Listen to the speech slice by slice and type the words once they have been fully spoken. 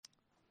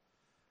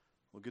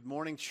Well, good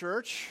morning,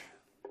 church.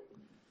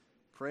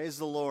 Praise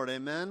the Lord.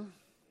 Amen.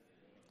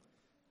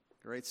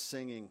 Great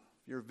singing.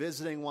 If you're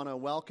visiting, want to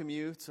welcome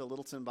you to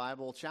Littleton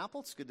Bible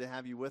Chapel. It's good to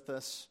have you with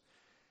us.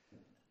 I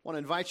want to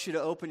invite you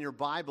to open your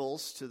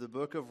Bibles to the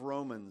book of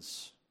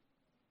Romans.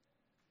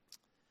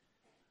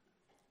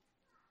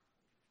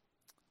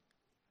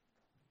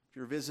 If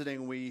you're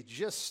visiting, we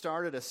just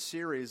started a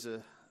series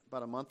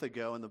about a month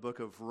ago in the book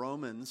of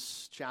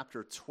Romans,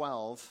 chapter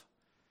 12.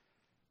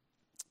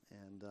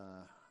 And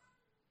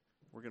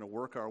we're going to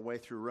work our way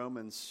through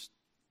Romans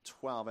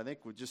 12. I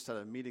think we just had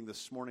a meeting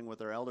this morning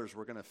with our elders.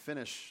 We're going to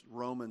finish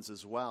Romans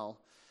as well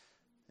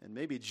and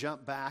maybe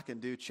jump back and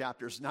do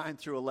chapters 9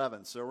 through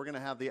 11. So we're going to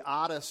have the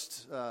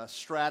oddest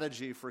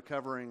strategy for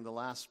covering the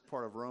last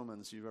part of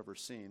Romans you've ever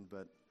seen.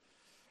 But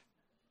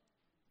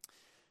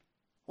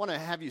I want to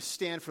have you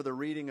stand for the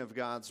reading of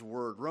God's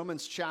Word.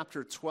 Romans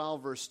chapter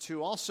 12, verse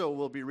 2. Also,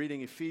 we'll be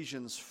reading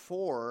Ephesians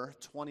 4,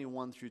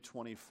 21 through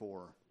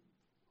 24.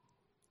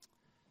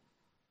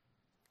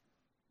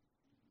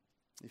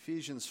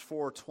 Ephesians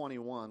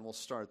 4:21, we'll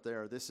start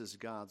there. This is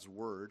God's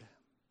Word.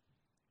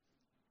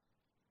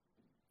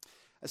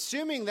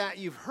 Assuming that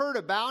you've heard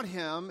about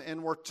Him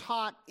and were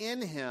taught in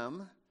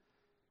Him,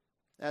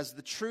 as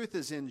the truth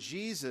is in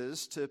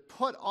Jesus, to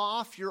put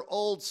off your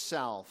old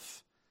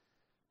self,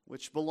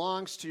 which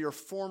belongs to your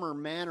former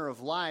manner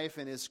of life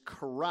and is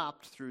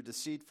corrupt through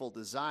deceitful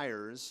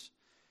desires,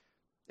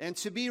 and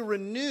to be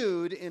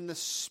renewed in the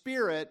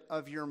spirit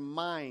of your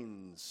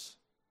minds,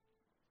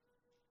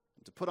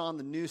 to put on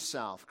the new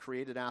self,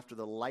 created after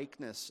the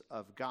likeness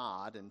of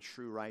God in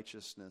true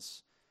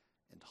righteousness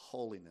and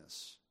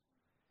holiness.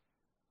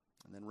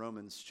 And then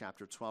Romans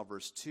chapter 12,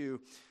 verse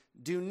 2,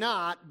 do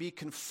not be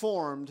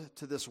conformed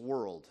to this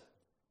world,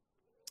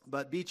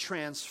 but be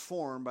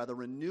transformed by the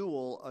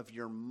renewal of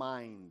your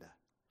mind,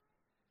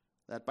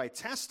 that by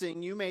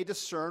testing you may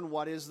discern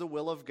what is the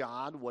will of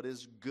God, what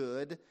is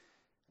good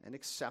and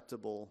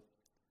acceptable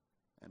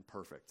and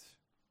perfect.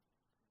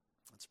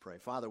 Let's pray.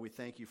 Father, we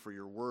thank you for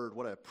your word.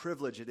 What a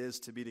privilege it is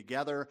to be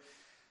together.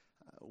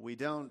 We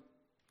don't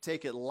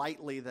take it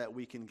lightly that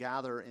we can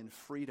gather in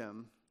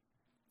freedom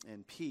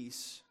and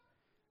peace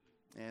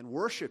and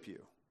worship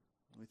you.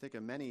 We think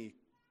of many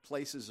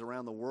places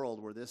around the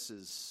world where this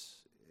is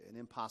an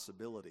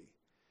impossibility.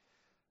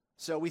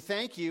 So we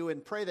thank you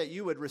and pray that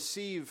you would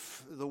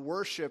receive the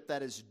worship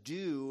that is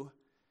due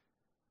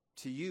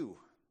to you,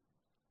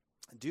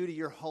 due to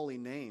your holy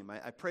name.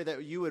 I pray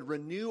that you would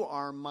renew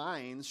our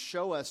minds,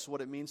 show us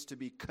what it means to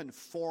be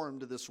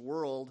conformed to this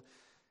world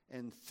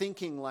and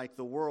thinking like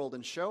the world,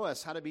 and show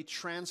us how to be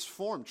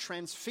transformed,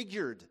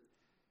 transfigured,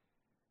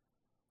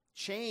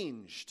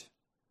 changed.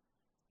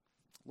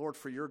 Lord,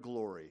 for your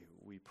glory,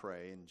 we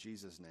pray in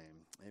Jesus'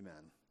 name.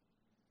 Amen.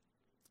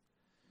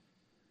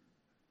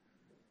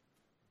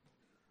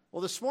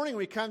 Well, this morning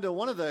we come to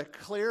one of the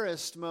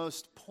clearest,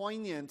 most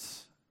poignant,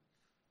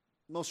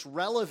 most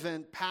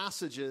relevant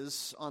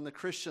passages on the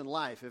Christian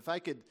life. If I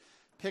could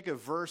pick a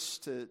verse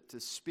to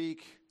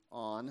speak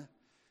on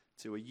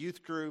to a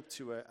youth group,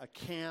 to a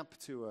camp,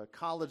 to a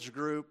college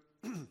group,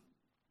 I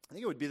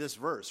think it would be this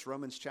verse,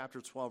 Romans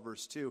chapter 12,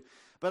 verse 2.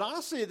 But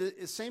honestly,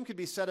 the same could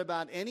be said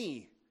about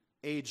any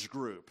age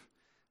group.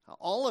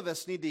 All of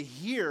us need to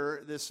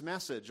hear this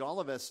message. All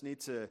of us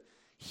need to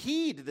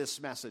heed this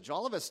message.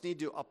 All of us need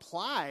to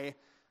apply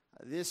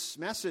this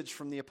message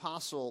from the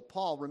Apostle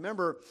Paul.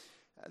 Remember,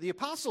 the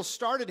apostle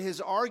started his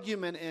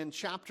argument in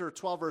chapter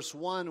 12, verse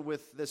 1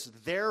 with this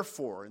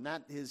therefore, and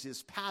that is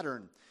his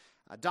pattern.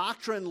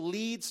 Doctrine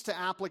leads to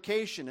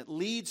application. It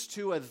leads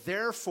to a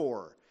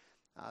therefore.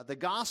 The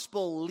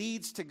gospel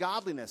leads to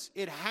godliness.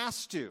 It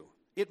has to.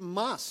 It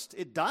must.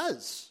 It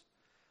does.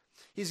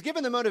 He's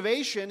given the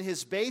motivation.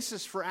 His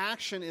basis for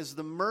action is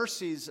the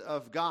mercies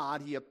of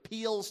God. He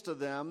appeals to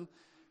them,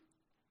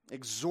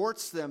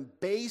 exhorts them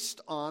based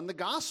on the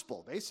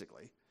gospel,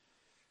 basically.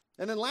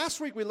 And then last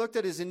week we looked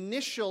at his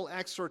initial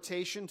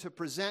exhortation to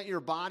present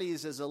your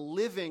bodies as a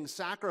living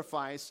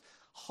sacrifice,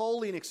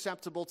 holy and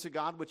acceptable to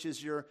God, which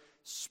is your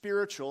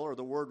spiritual, or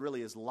the word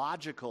really is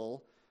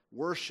logical,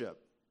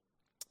 worship.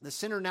 The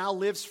sinner now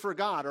lives for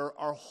God.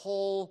 Our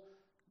whole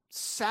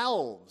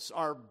selves,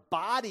 our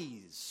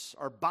bodies,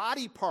 our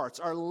body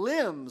parts, our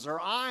limbs, our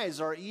eyes,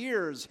 our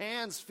ears,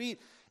 hands, feet,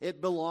 it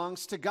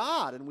belongs to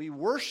God, and we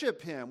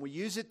worship Him. We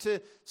use it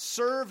to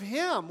serve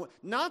Him,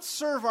 not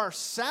serve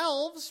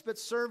ourselves, but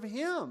serve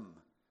Him.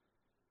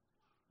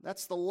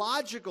 That's the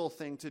logical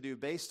thing to do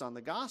based on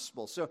the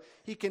gospel. So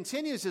he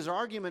continues his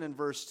argument in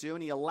verse 2,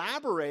 and he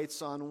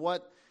elaborates on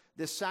what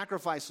this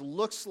sacrifice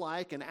looks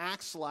like and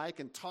acts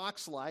like and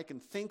talks like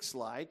and thinks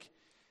like.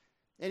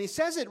 And he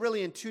says it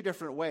really in two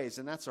different ways,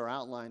 and that's our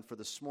outline for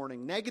this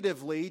morning.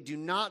 Negatively, do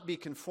not be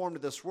conformed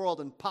to this world,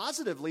 and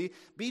positively,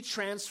 be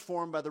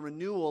transformed by the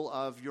renewal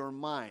of your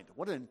mind.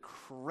 What an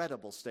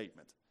incredible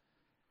statement.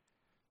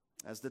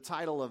 As the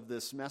title of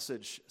this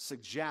message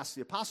suggests,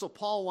 the Apostle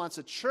Paul wants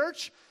a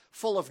church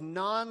full of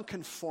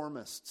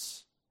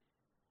nonconformists.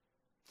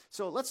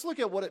 So let's look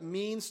at what it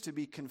means to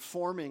be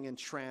conforming and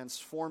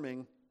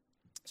transforming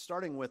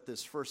starting with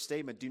this first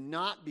statement, do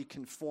not be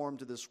conformed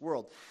to this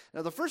world.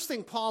 Now, the first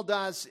thing Paul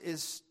does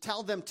is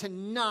tell them to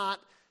not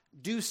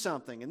do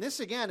something. And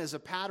this, again, is a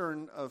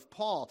pattern of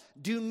Paul.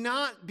 Do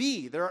not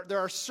be. There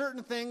are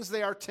certain things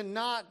they are to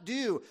not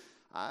do.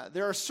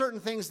 There are certain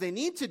things they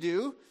need to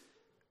do,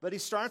 but he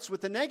starts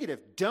with the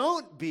negative.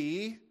 Don't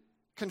be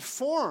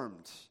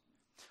conformed.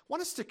 I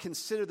want us to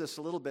consider this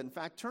a little bit. In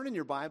fact, turn in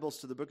your Bibles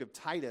to the book of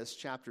Titus,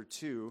 chapter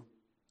 2.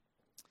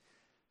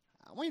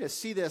 I want you to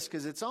see this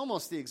because it's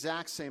almost the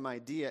exact same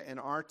idea in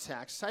our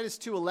text. Titus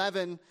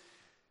 2:11,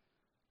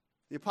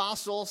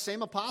 the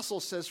same apostle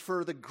says,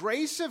 "For the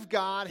grace of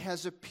God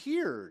has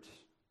appeared,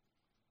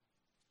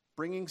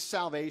 bringing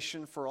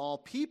salvation for all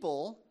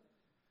people."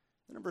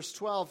 And in verse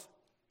 12,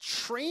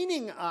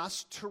 training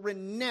us to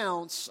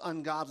renounce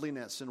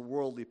ungodliness and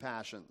worldly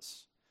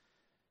passions.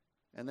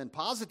 And then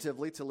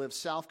positively, to live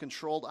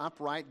self-controlled,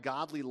 upright,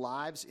 godly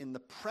lives in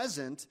the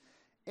present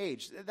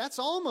age. That's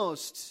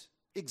almost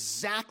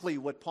exactly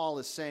what Paul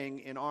is saying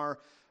in our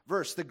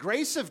verse. The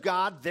grace of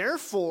God,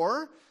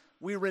 therefore,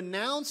 we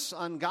renounce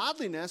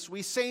ungodliness.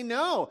 We say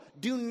no.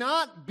 Do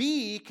not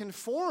be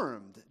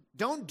conformed.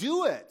 Don't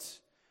do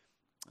it.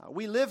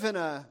 We live in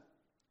a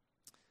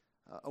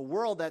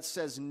world that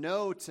says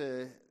no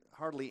to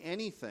hardly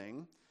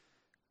anything,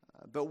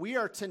 but we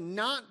are to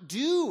not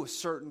do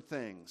certain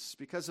things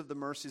because of the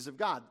mercies of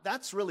God.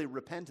 That's really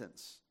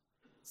repentance.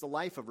 It's the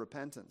life of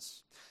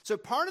repentance. So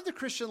part of the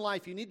Christian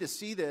life, you need to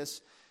see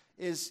this,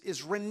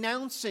 is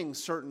renouncing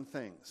certain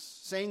things,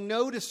 saying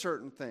no to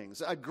certain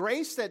things. A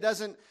grace that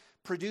doesn't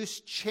produce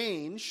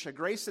change, a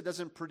grace that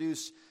doesn't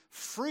produce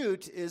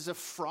fruit is a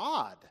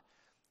fraud.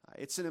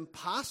 It's an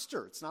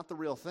imposter. It's not the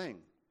real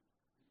thing.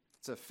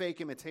 It's a fake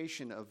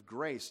imitation of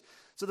grace.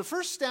 So the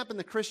first step in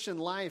the Christian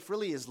life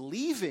really is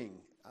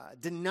leaving,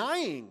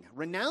 denying,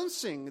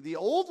 renouncing the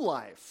old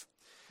life.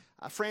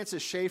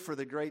 Francis Schaeffer,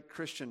 the great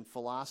Christian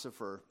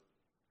philosopher,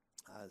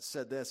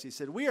 said this. He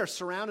said, "We are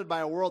surrounded by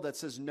a world that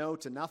says no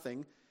to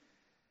nothing.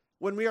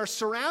 When we are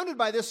surrounded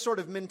by this sort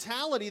of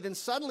mentality, then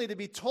suddenly to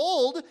be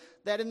told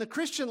that in the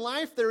Christian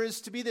life there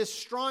is to be this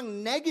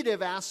strong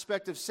negative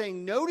aspect of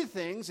saying no to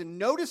things and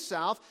no to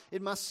self,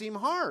 it must seem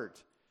hard.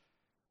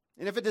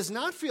 And if it does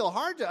not feel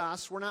hard to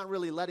us, we're not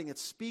really letting it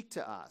speak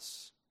to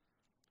us."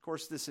 Of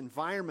course, this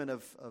environment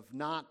of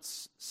not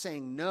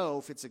saying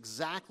no fits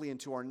exactly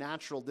into our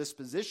natural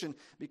disposition,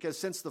 because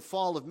since the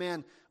fall of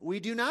man, we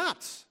do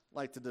not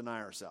like to deny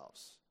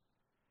ourselves.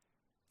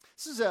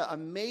 This is a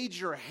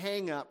major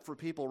hang-up for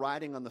people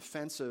riding on the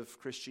fence of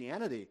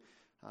Christianity.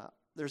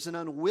 There's an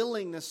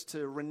unwillingness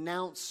to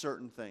renounce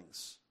certain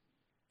things.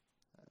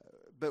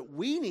 But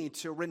we need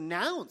to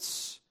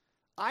renounce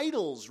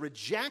idols,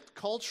 reject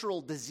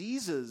cultural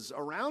diseases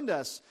around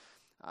us.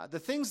 The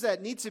things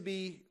that need to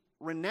be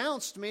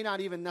renounced may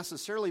not even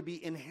necessarily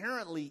be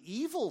inherently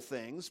evil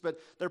things, but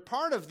they're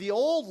part of the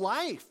old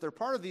life. They're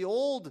part of the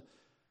old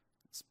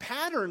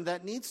pattern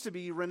that needs to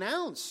be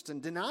renounced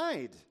and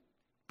denied,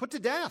 put to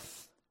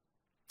death.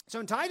 So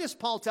in Titus,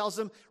 Paul tells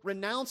them,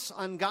 renounce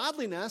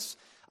ungodliness.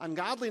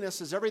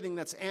 Ungodliness is everything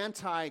that's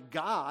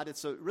anti-God.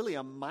 It's really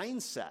a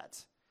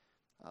mindset.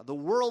 The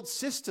world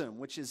system,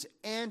 which is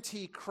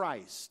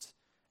anti-Christ,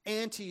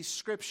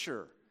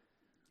 anti-Scripture,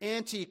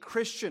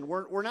 anti-Christian.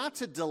 We're not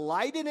to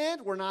delight in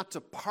it. We're not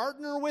to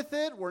partner with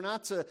it. We're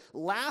not to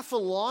laugh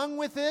along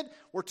with it.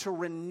 We're to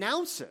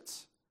renounce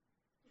it.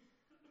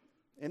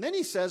 And then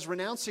he says,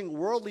 renouncing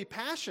worldly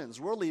passions.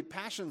 Worldly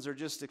passions are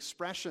just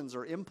expressions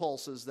or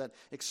impulses that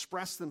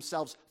express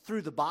themselves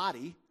through the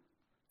body.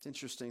 It's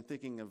interesting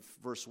thinking of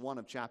verse 1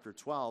 of chapter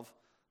 12.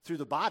 Through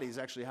the body is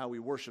actually how we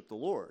worship the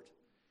Lord.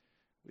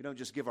 We don't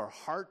just give our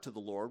heart to the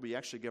Lord, we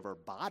actually give our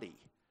body.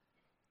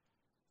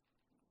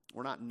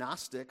 We're not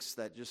Gnostics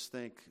that just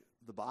think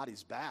the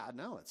body's bad.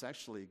 No, it's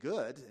actually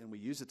good, and we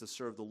use it to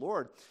serve the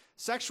Lord.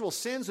 Sexual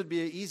sins would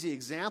be an easy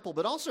example,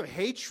 but also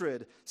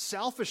hatred,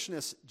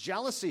 selfishness,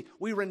 jealousy.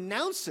 We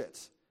renounce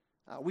it.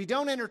 We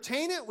don't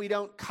entertain it. We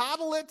don't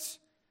coddle it.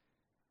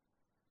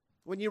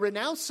 When you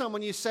renounce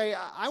someone, you say,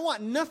 I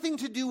want nothing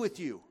to do with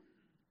you.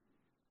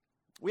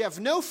 We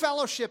have no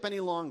fellowship any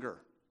longer.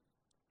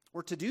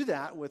 We're to do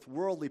that with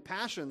worldly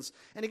passions.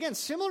 And again,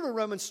 similar to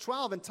Romans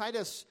 12 and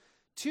Titus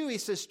 2, he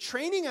says,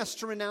 training us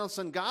to renounce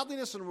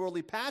ungodliness and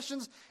worldly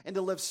passions and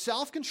to live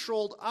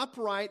self-controlled,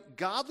 upright,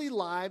 godly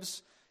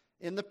lives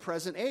in the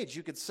present age.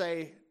 You could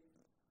say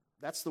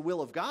that's the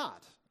will of God,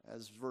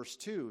 as verse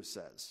 2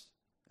 says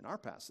in our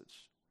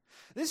passage.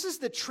 This is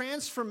the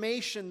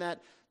transformation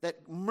that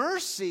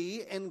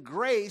mercy and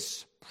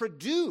grace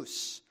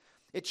produce.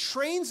 It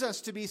trains us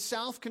to be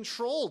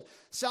self-controlled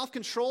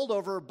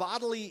over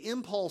bodily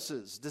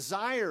impulses,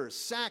 desires,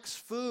 sex,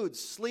 food,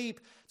 sleep.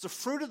 It's a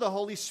fruit of the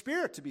Holy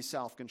Spirit to be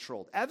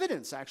self-controlled.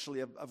 Evidence, actually,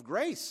 of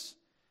grace.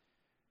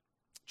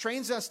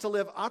 Trains us to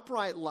live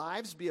upright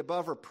lives, be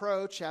above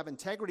reproach, have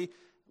integrity,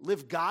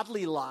 live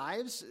godly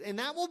lives. And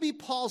that will be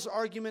Paul's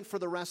argument for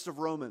the rest of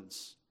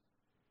Romans.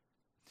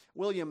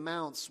 William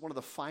Mounce, one of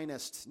the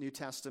finest New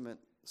Testament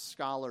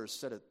scholars,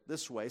 said it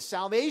this way: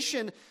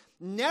 salvation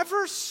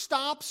never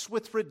stops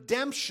with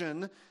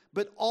redemption,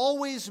 but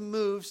always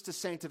moves to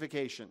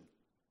sanctification.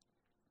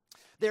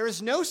 There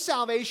is no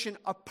salvation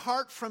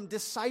apart from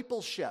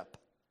discipleship.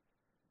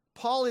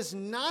 Paul is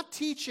not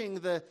teaching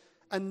the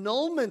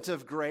annulment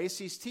of grace.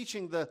 He's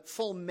teaching the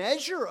full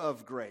measure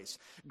of grace.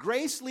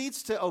 Grace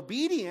leads to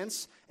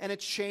obedience and a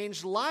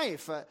changed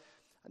life. A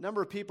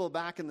number of people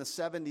back in the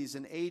 70s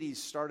and 80s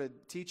started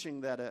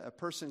teaching that a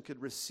person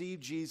could receive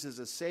Jesus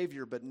as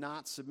Savior but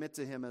not submit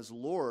to Him as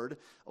Lord.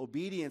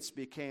 Obedience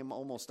became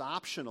almost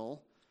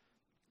optional.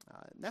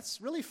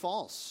 That's really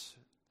false.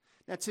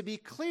 Now, to be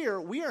clear,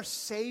 we are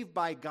saved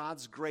by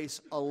God's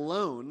grace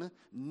alone,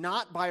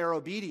 not by our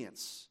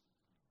obedience.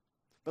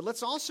 But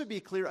let's also be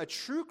clear, a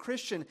true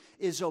Christian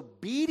is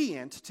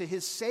obedient to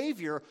his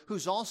Savior,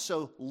 who's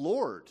also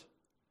Lord.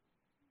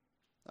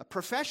 A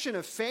profession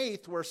of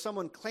faith where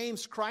someone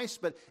claims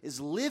Christ but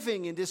is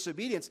living in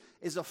disobedience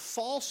is a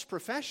false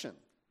profession.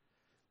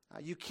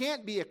 You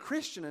can't be a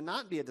Christian and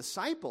not be a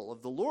disciple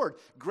of the Lord.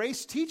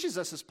 Grace teaches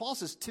us, as Paul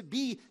says, to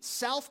be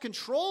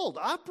self-controlled,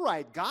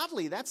 upright,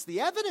 godly. That's the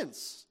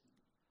evidence.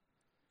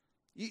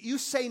 You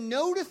say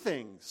no to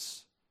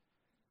things.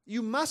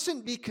 You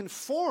mustn't be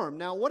conformed.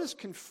 Now, what does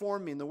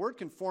conform mean? The word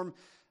conform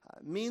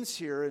means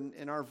here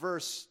in our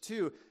verse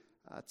 2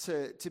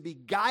 to be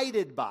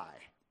guided by.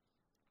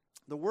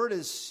 The word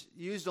is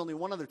used only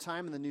one other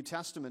time in the New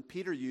Testament.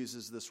 Peter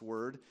uses this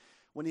word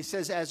when he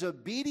says, as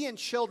obedient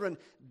children,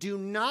 do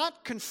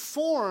not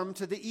conform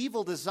to the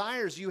evil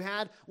desires you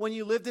had when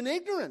you lived in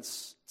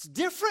ignorance. It's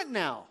different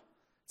now.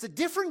 It's a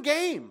different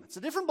game. It's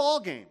a different ball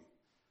game.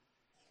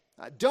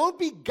 Don't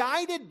be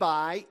guided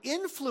by,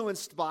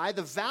 influenced by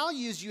the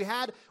values you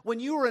had when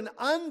you were an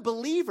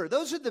unbeliever.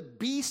 Those are the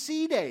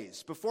BC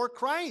days, before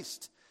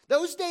Christ.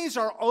 Those days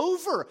are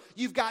over.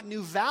 You've got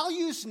new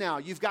values now.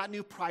 You've got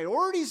new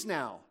priorities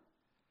now.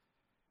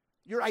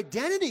 Your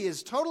identity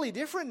is totally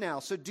different now,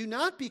 so do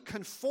not be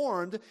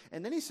conformed.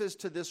 And then he says,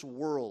 to this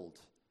world.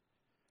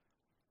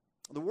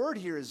 The word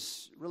here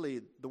is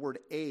really the word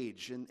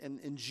age. And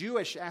in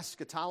Jewish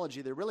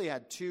eschatology, they really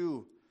had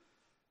two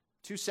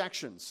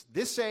sections.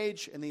 This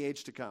age and the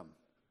age to come.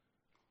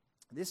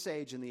 This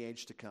age and the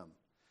age to come.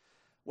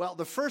 Well,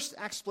 the first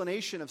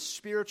explanation of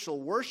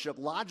spiritual worship,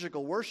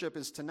 logical worship,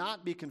 is to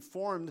not be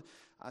conformed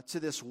to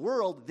this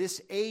world,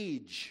 this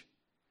age.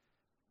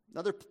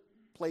 Another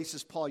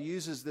places Paul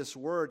uses this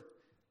word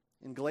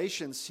in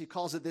Galatians, he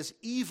calls it this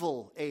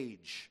evil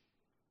age.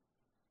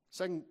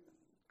 2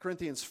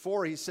 Corinthians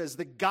 4, he says,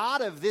 the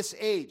God of this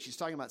age, he's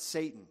talking about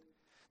Satan,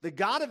 the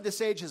God of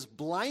this age has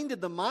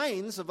blinded the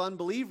minds of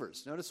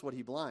unbelievers. Notice what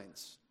he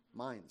blinds,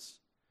 minds.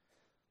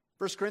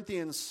 1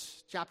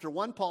 Corinthians chapter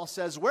 1, Paul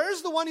says,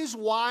 where's the one who's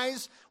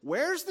wise?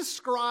 Where's the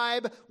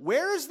scribe?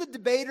 Where is the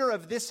debater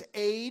of this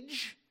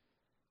age?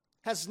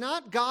 Has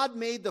not God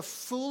made the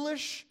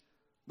foolish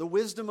the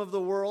wisdom of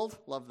the world?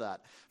 Love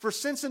that. For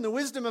since in the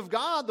wisdom of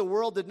God, the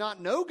world did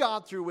not know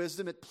God through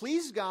wisdom, it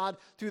pleased God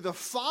through the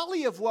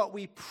folly of what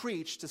we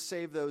preach to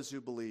save those who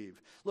believe.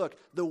 Look,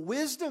 the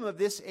wisdom of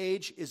this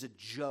age is a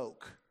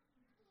joke.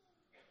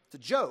 It's a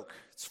joke.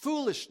 It's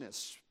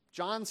foolishness.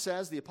 John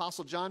says, the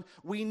Apostle John,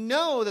 we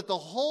know that the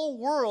whole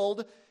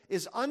world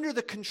is under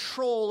the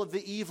control of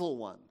the evil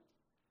one.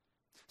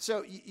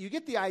 So you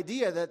get the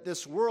idea that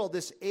this world,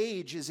 this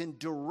age, is in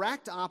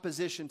direct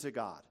opposition to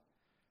God.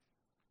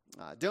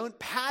 Don't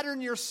pattern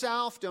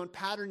yourself, don't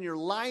pattern your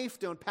life,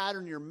 don't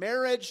pattern your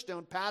marriage,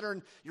 don't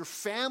pattern your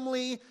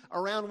family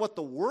around what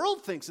the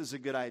world thinks is a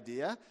good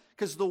idea,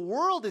 because the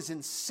world is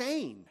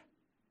insane.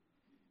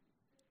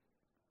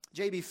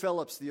 J.B.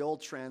 Phillips, the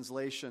old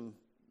translation,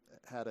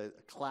 had a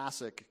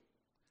classic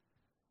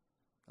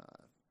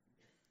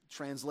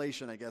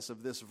translation, I guess,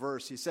 of this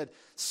verse. He said,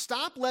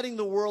 stop letting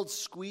the world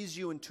squeeze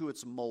you into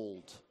its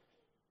mold.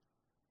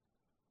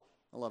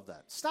 I love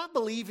that. Stop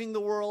believing the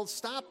world.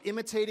 Stop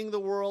imitating the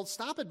world.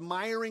 Stop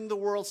admiring the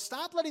world.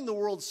 Stop letting the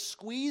world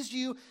squeeze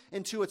you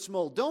into its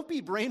mold. Don't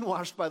be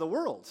brainwashed by the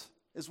world,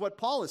 is what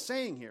Paul is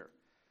saying here.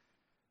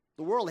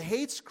 The world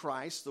hates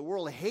Christ. The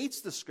world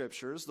hates the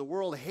Scriptures. The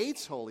world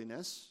hates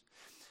holiness.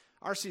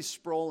 R.C.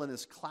 Sproul, in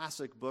his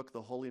classic book,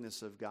 The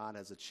Holiness of God,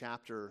 has a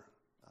chapter,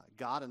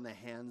 God in the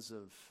Hands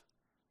of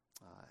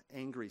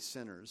Angry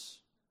Sinners.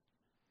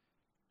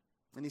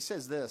 And he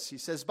says this, he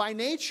says, by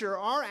nature,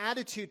 our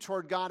attitude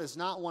toward God is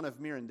not one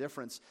of mere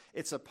indifference.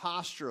 It's a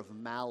posture of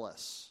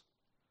malice.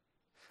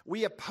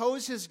 We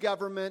oppose his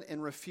government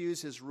and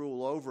refuse his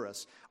rule over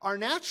us. Our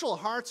natural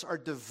hearts are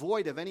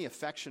devoid of any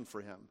affection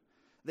for him.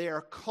 They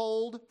are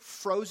cold,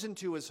 frozen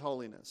to his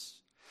holiness.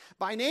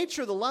 By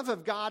nature, the love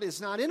of God is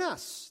not in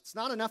us. It's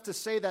not enough to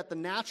say that the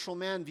natural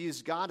man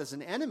views God as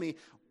an enemy.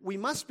 We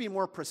must be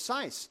more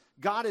precise.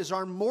 God is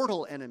our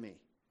mortal enemy.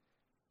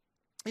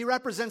 He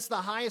represents the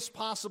highest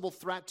possible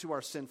threat to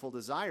our sinful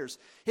desires.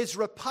 His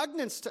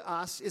repugnance to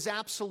us is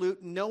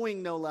absolute,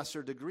 knowing no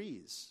lesser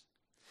degrees.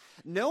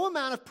 No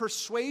amount of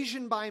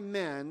persuasion by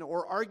men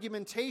or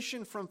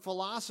argumentation from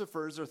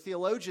philosophers or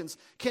theologians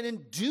can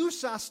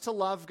induce us to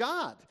love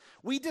God.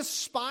 We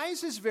despise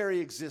his very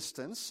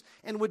existence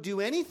and would do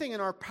anything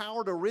in our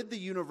power to rid the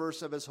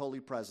universe of his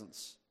holy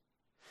presence.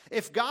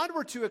 If God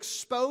were to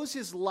expose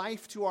his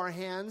life to our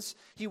hands,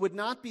 he would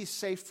not be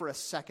safe for a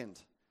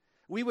second.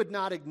 We would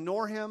not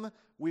ignore him.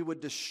 We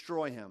would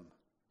destroy him.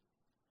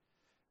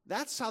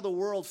 That's how the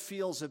world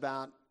feels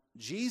about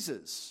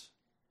Jesus.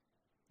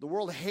 The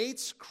world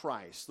hates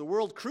Christ. The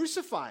world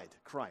crucified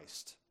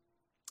Christ.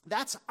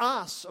 That's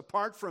us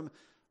apart from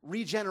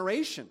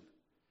regeneration.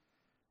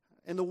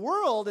 And the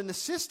world and the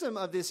system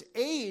of this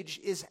age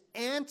is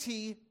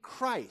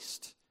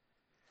anti-Christ.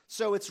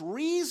 So it's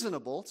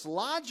reasonable, it's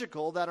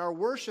logical that our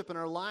worship and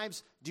our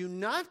lives do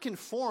not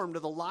conform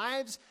to the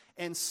lives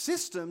and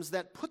systems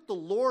that put the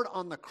Lord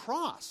on the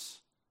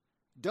cross.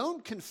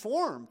 Don't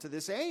conform to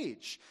this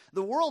age.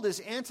 The world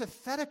is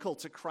antithetical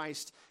to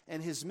Christ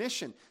and his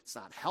mission. It's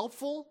not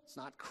helpful. It's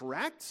not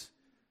correct.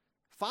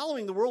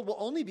 Following the world will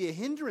only be a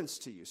hindrance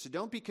to you, so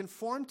don't be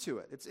conformed to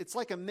it. It's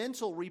like a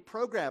mental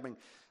reprogramming.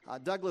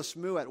 Douglas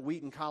Moo at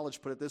Wheaton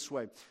College put it this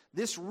way.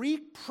 This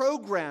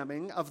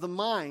reprogramming of the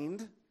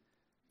mind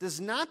does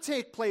not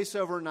take place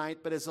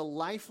overnight, but is a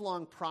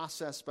lifelong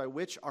process by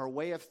which our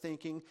way of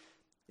thinking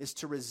is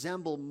to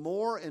resemble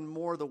more and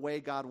more the way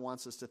God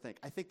wants us to think.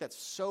 I think that's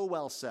so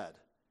well said.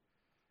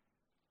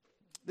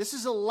 This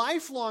is a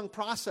lifelong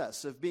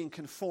process of being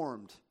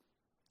conformed,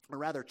 or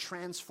rather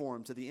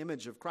transformed to the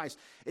image of Christ.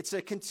 It's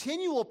a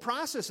continual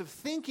process of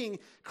thinking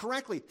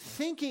correctly,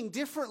 thinking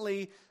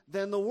differently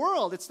than the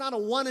world. It's not a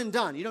one and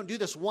done. You don't do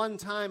this one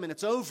time and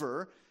it's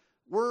over.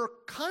 We're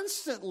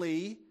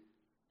constantly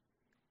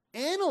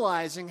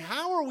analyzing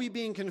how are we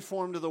being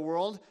conformed to the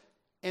world,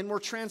 and we're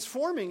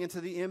transforming into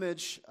the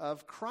image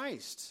of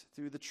Christ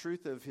through the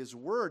truth of his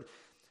word.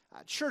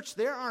 Church,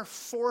 there are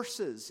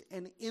forces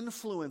and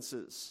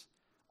influences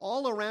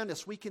all around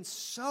us. We can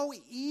so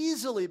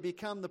easily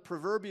become the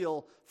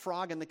proverbial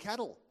frog in the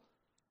kettle.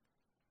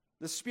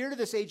 The spirit of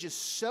this age is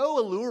so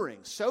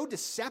alluring, so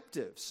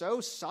deceptive, so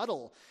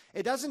subtle.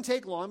 It doesn't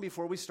take long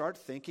before we start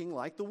thinking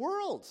like the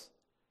world.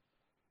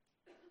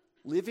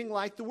 Living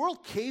like the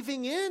world,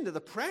 caving in to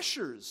the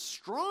pressures,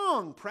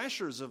 strong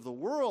pressures of the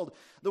world.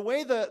 The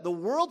way the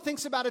world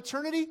thinks about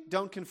eternity,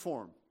 don't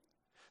conform.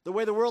 The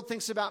way the world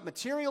thinks about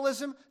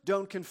materialism,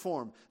 don't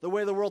conform. The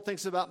way the world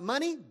thinks about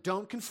money,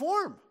 don't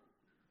conform.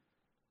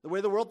 The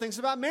way the world thinks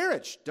about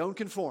marriage, don't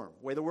conform.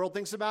 The way the world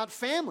thinks about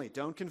family,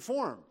 don't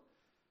conform.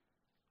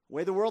 The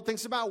way the world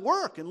thinks about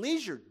work and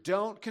leisure,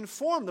 don't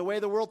conform. The way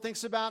the world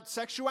thinks about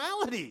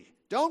sexuality,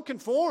 don't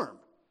conform.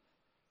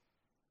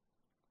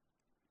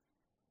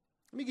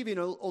 Let me give you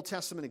an Old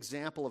Testament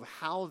example of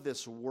how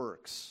this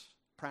works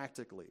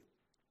practically.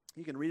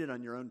 You can read it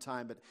on your own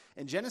time, but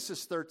in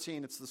Genesis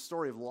 13, it's the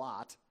story of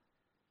Lot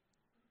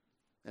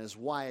and his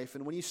wife.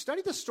 And when you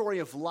study the story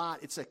of Lot,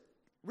 it's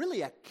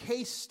really a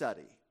case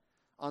study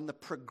on the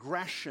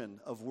progression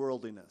of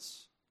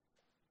worldliness.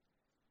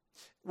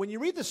 When you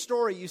read the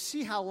story, you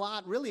see how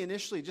Lot really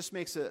initially just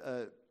makes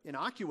an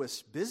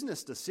innocuous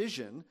business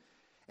decision,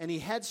 and he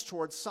heads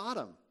towards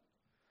Sodom.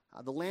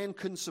 The land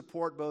couldn't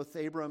support both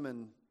Abram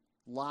and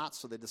Lot,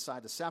 so they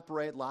decide to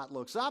separate. Lot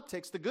looks up,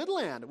 takes the good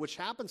land, which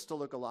happens to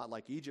look a lot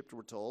like Egypt,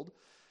 we're told,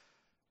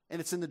 and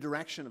it's in the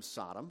direction of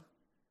Sodom.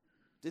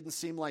 Didn't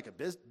seem like a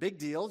big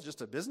deal,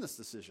 just a business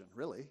decision,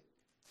 really.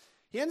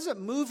 He ends up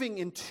moving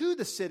into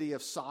the city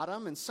of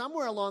Sodom, and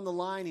somewhere along the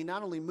line, he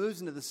not only moves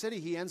into the city,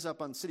 he ends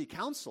up on city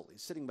council.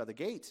 He's sitting by the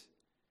gate.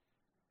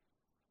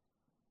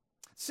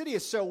 The city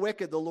is so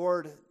wicked, the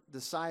Lord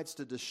decides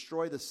to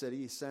destroy the city.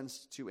 He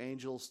sends 2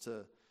 angels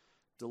to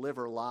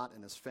deliver Lot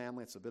and his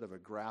family. It's a bit of a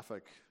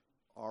graphic,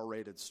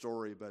 R-rated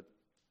story, but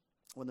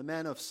when the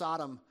men of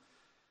Sodom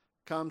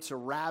come to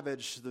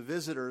ravage the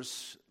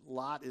visitors,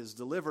 Lot is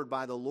delivered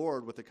by the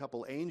Lord with a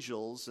couple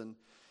angels, and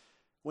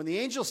when the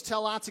angels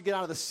tell Lot to get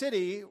out of the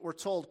city, we're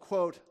told,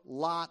 quote,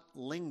 Lot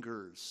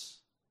lingers.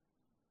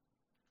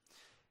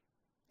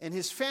 And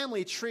his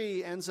family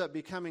tree ends up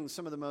becoming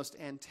some of the most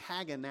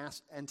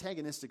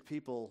antagonistic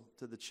people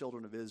to the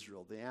children of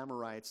Israel. The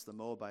Amorites, the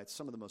Moabites,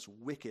 some of the most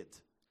wicked,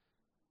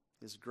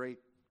 his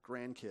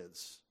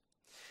great-grandkids.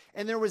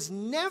 And there was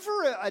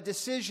never a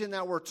decision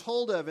that we're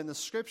told of in the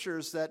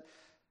scriptures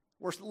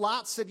where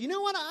Lot said, you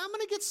know what, I'm going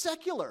to get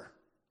secular.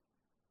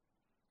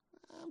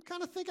 I'm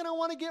kind of thinking I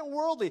want to get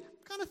worldly.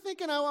 I'm kind of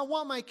thinking I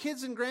want my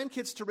kids and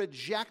grandkids to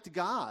reject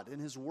God and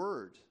his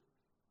word.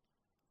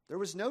 There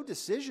was no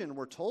decision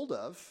we're told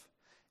of.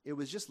 It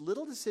was just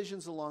little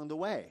decisions along the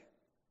way.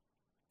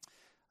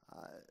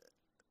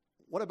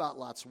 What about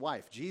Lot's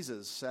wife?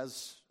 Jesus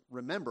says,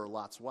 remember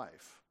Lot's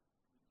wife.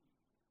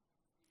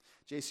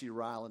 J.C.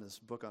 Ryle, in his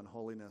book on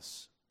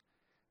holiness,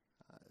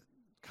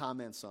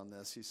 comments on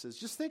this. He says,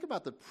 just think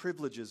about the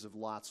privileges of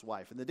Lot's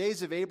wife. In the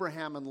days of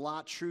Abraham and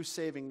Lot, true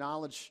saving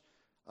knowledge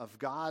of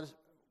God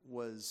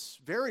was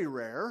very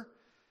rare.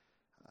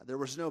 There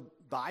was no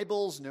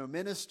Bibles, no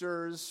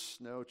ministers,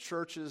 no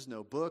churches,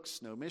 no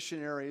books, no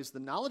missionaries. The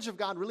knowledge of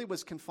God really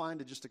was confined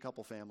to just a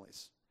couple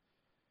families.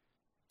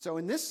 So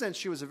in this sense,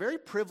 she was a very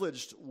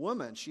privileged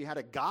woman. She had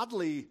a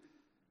godly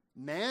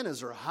man as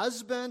her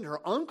husband.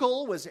 Her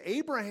uncle was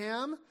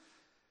Abraham.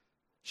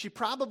 She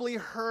probably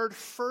heard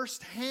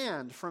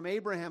firsthand from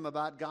Abraham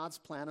about God's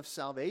plan of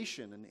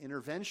salvation and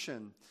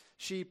intervention.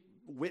 She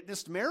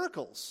witnessed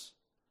miracles.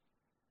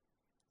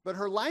 But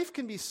her life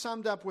can be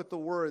summed up with the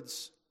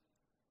words,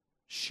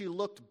 she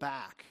looked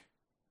back.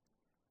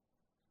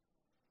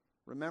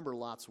 Remember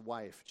Lot's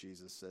wife,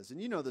 Jesus says.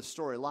 And you know the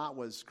story. Lot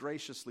was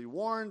graciously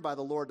warned by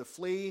the Lord to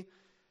flee.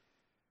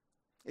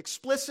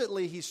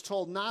 Explicitly, he's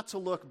told not to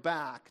look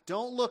back.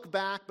 Don't look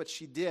back, but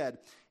she did.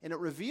 And it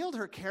revealed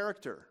her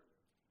character.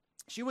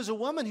 She was a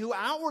woman who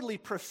outwardly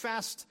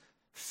professed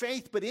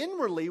faith, but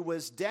inwardly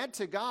was dead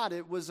to God.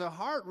 It was a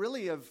heart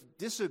really of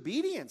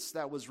disobedience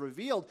that was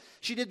revealed.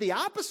 She did the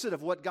opposite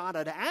of what God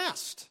had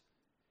asked.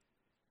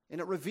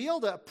 And it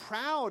revealed a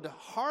proud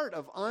heart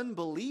of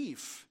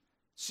unbelief.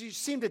 She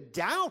seemed to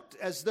doubt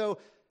as though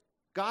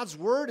God's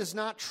word is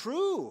not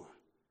true.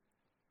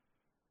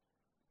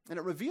 And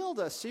it revealed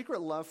a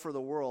secret love for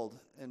the world.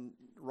 And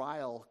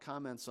Ryle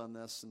comments on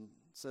this and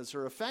says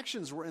her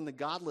affections were in the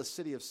godless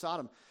city of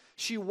Sodom.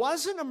 She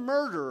wasn't a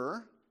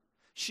murderer.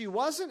 She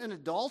wasn't an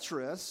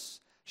adulteress.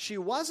 She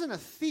wasn't a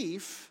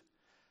thief.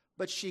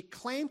 But she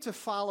claimed to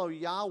follow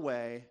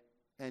Yahweh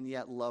and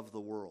yet love the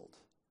world.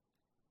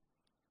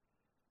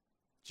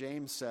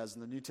 James says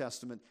in the New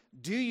Testament,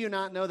 do you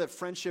not know that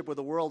friendship with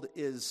the world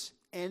is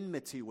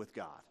enmity with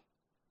God?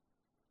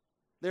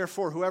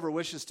 Therefore, whoever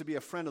wishes to be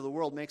a friend of the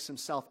world makes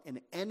himself an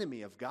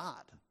enemy of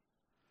God.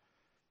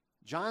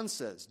 John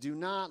says, do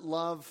not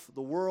love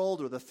the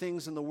world or the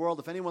things in the world.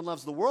 If anyone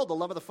loves the world, the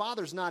love of the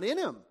Father is not in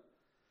him.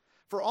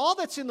 For all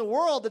that's in the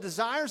world, the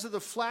desires of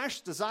the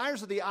flesh,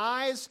 desires of the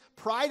eyes,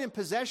 pride and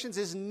possessions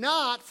is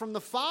not from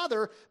the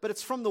Father, but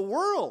it's from the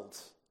world.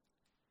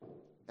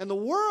 And the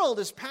world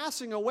is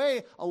passing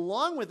away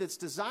along with its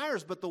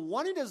desires, but the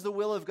one who does the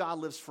will of God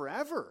lives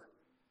forever.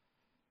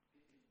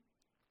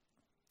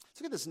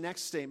 Let's look at this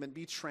next statement,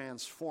 be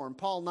transformed.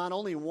 Paul not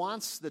only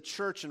wants the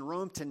church in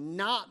Rome to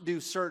not do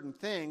certain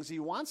things, he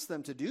wants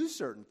them to do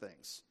certain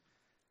things.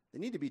 They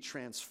need to be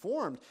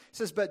transformed. He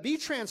says, but be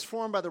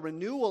transformed by the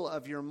renewal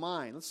of your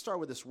mind. Let's start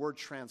with this word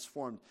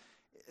transformed.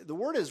 The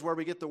word is where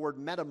we get the word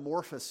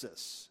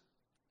metamorphosis,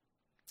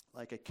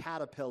 like a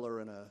caterpillar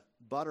and a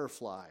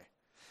butterfly.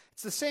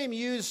 It's the same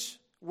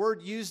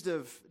word used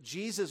of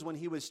Jesus when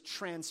he was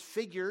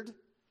transfigured.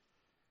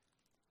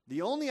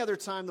 The only other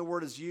time the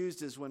word is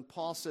used is when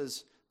Paul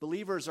says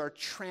believers are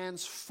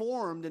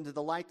transformed into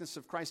the likeness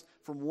of Christ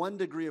from one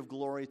degree of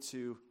glory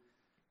to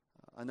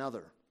another.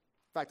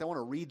 In fact, I want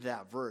to read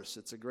that verse.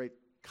 It's a great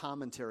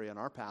commentary on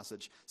our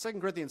passage.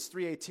 2 Corinthians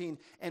 3:18,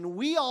 and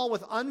we all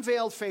with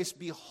unveiled face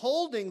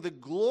beholding the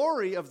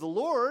glory of the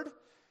Lord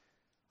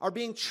are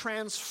being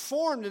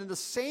transformed into the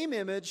same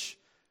image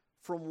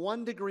from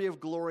one degree of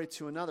glory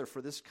to another,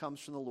 for this comes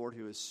from the Lord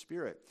who is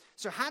Spirit.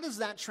 So how does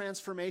that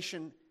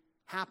transformation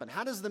happen?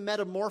 How does the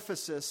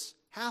metamorphosis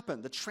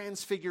happen? The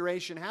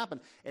transfiguration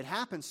happen? It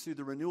happens through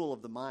the renewal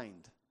of the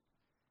mind.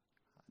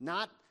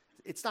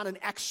 It's not an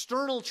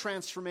external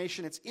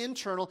transformation, it's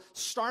internal.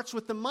 Starts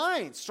with the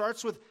mind,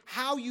 starts with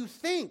how you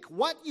think,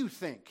 what you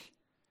think.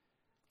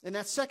 And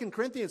that 2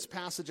 Corinthians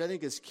passage, I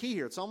think, is key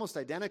here. It's almost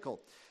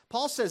identical.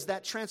 Paul says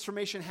that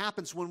transformation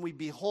happens when we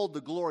behold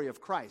the glory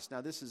of Christ.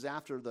 Now, this is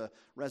after the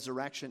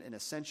resurrection and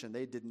ascension.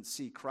 They didn't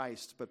see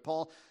Christ. But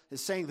Paul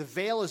is saying the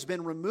veil has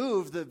been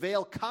removed, the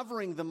veil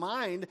covering the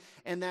mind,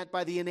 and that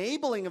by the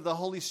enabling of the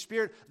Holy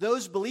Spirit,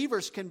 those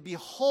believers can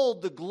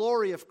behold the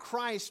glory of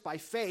Christ by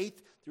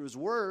faith through his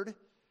word,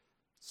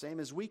 same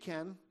as we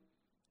can.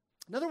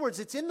 In other words,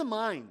 it's in the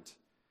mind.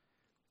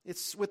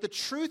 It's with the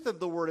truth of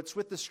the word. It's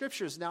with the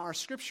scriptures. Now, our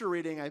scripture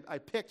reading I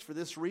picked for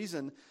this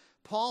reason.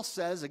 Paul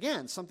says,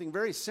 again, something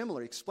very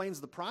similar. He explains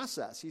the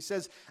process. He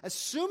says,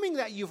 assuming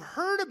that you've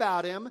heard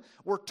about him,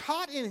 were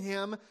taught in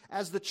him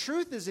as the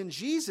truth is in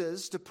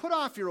Jesus, to put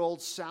off your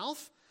old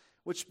self,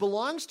 which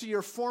belongs to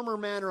your former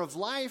manner of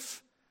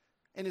life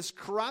and is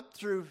corrupt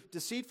through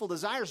deceitful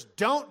desires.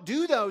 Don't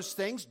do those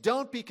things.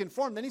 Don't be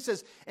conformed. Then he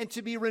says, and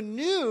to be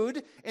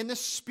renewed in the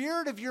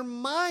spirit of your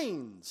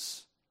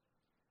minds,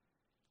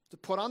 to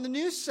put on the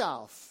new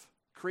self,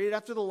 created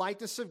after the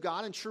likeness of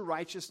God in true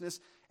righteousness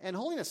and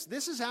holiness.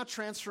 This is how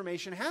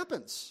transformation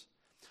happens.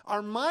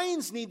 Our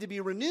minds need to be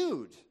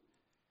renewed.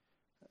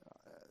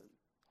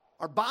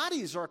 Our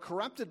bodies are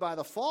corrupted by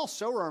the fall,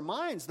 so are our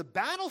minds. The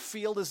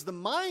battlefield is the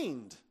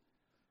mind.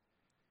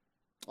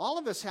 All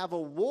of us have a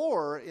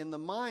war in the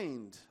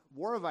mind,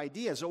 war of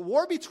ideas, a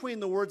war between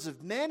the words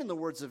of men and the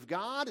words of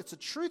God. It's a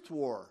truth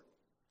war.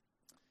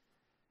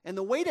 And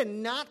the way to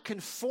not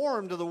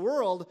conform to the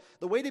world,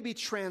 the way to be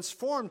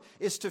transformed,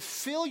 is to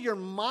fill your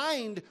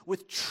mind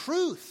with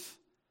truth.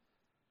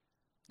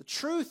 The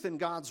truth in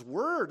God's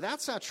word.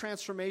 That's how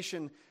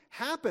transformation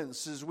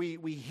happens, is we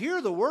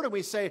hear the word and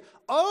we say,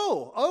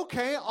 oh,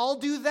 okay, I'll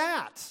do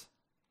that.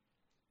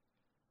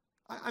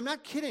 I'm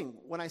not kidding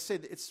when I say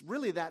that it's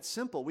really that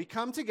simple. We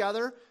come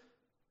together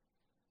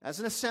as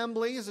an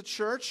assembly, as a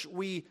church,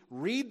 we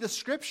read the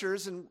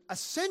scriptures, and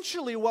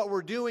essentially what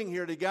we're doing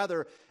here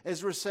together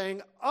is we're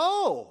saying,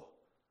 oh,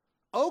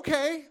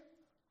 okay,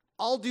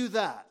 I'll do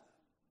that.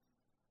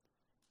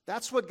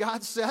 That's what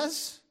God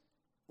says.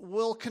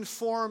 We'll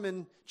conform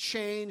and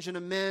change and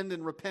amend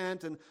and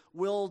repent, and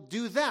we'll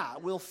do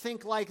that. We'll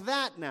think like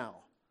that now.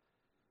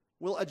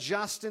 We'll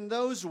adjust in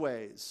those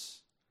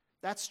ways.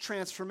 That's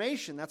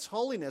transformation. That's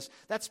holiness.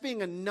 That's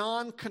being a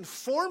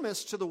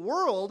nonconformist to the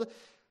world.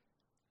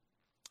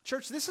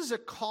 Church, this is a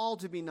call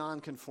to be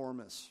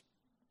nonconformist.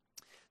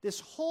 This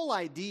whole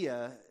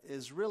idea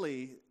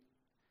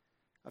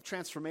of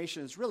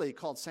transformation is really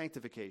called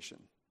sanctification.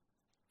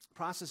 The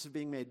process of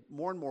being made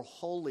more and more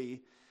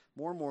holy,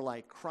 more and more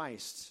like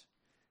Christ.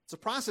 It's a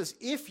process.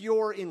 If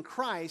you're in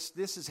Christ,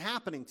 this is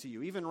happening to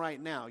you. Even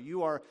right now,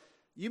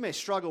 you may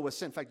struggle with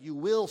sin. In fact, you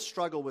will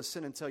struggle with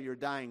sin until your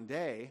dying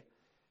day.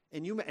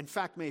 And you, in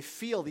fact, may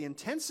feel the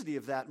intensity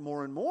of that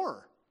more and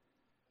more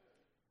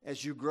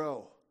as you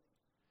grow.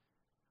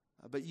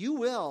 But you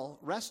will,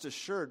 rest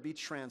assured, be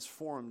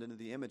transformed into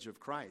the image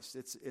of Christ.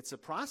 It's a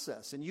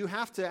process, and you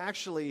have to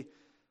actually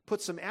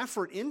put some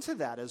effort into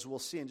that, as we'll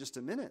see in just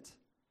a minute.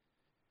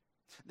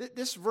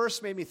 This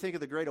verse made me think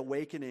of the Great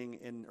Awakening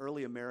in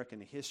early American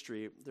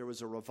history. There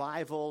was a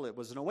revival. It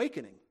was an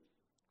awakening.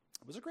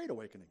 It was a great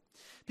awakening.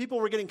 People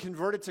were getting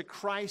converted to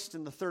Christ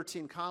in the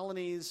 13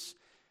 colonies,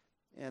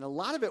 and a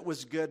lot of it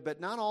was good, but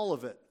not all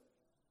of it.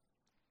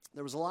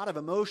 There was a lot of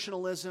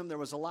emotionalism. There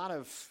was a lot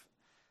of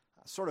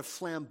sort of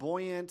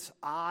flamboyant,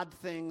 odd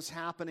things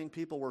happening.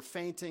 People were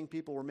fainting.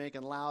 People were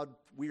making loud,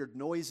 weird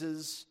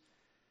noises.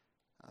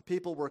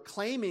 People were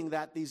claiming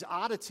that these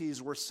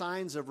oddities were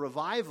signs of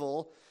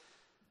revival.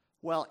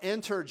 Well,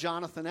 enter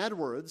Jonathan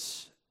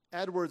Edwards.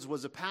 Edwards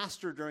was a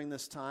pastor during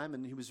this time,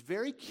 and he was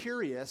very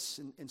curious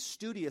and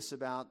studious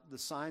about the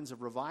signs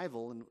of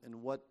revival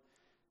and what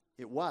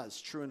it was,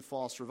 true and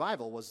false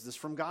revival. Was this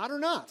from God or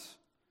not?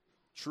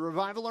 True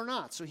revival or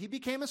not? So he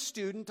became a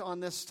student on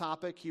this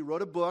topic. He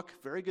wrote a book,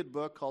 very good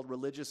book, called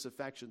Religious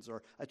Affections,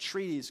 or a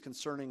treatise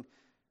concerning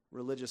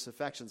religious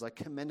affections. I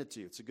commend it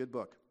to you. It's a good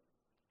book.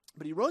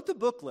 But he wrote the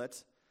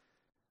booklet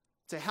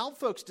to help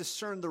folks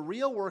discern the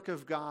real work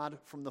of God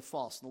from the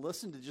false. Now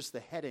listen to just the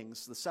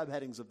headings, the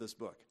subheadings of this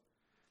book.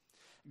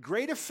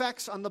 Great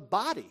effects on the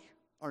body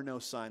are no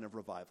sign of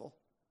revival.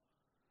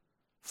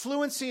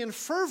 Fluency and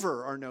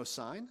fervor are no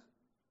sign.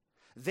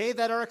 They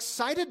that are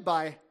excited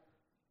by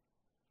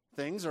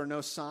things are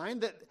no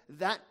sign.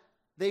 That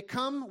they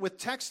come with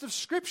text of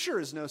Scripture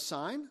is no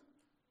sign.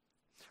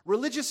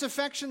 Religious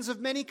affections of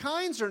many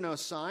kinds are no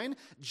sign.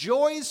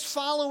 Joys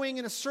following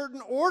in a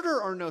certain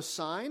order are no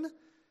sign.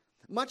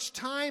 Much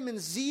time and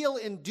zeal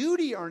in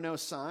duty are no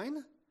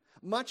sign.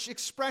 Much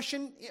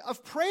expression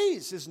of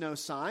praise is no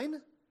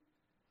sign.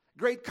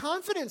 Great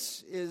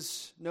confidence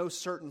is no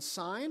certain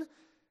sign.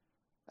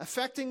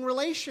 Affecting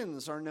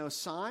relations are no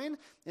sign.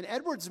 And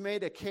Edwards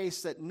made a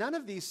case that none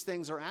of these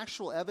things are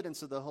actual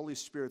evidence of the Holy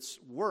Spirit's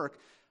work,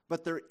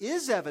 but there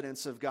is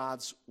evidence of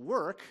God's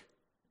work.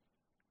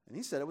 And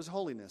he said it was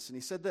holiness. And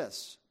he said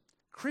this: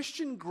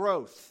 Christian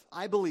growth,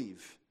 I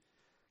believe,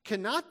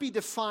 cannot be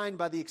defined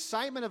by the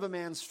excitement of a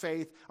man's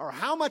faith, or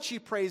how much he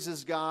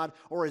praises God,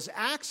 or his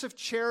acts of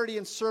charity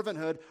and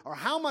servanthood, or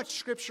how much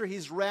Scripture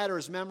he's read or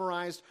has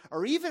memorized,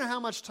 or even how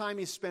much time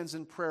he spends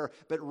in prayer,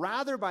 but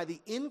rather by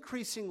the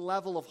increasing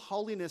level of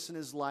holiness in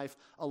his life,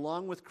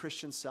 along with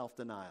Christian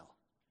self-denial.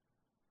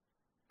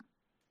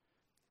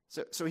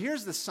 So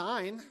here's the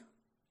sign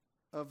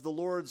of the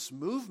Lord's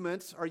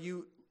movement. Are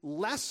you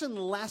less and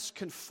less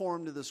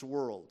conformed to this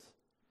world?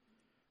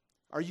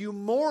 Are you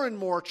more and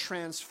more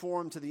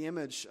transformed to the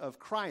image of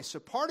Christ? So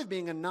part of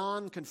being a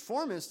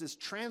nonconformist is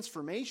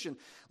transformation.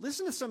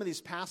 Listen to some of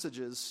these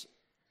passages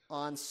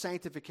on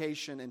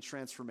sanctification and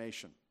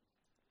transformation.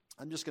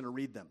 I'm just going to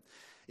read them.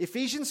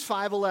 Ephesians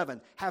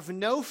 5:11, have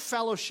no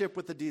fellowship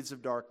with the deeds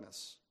of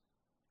darkness.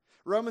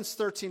 Romans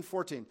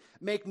 13:14,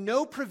 make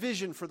no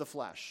provision for the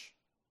flesh.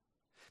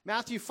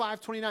 Matthew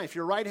 5:29, if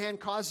your right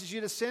hand causes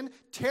you to sin,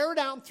 tear it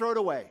out and throw it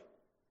away.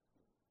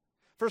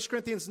 1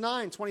 Corinthians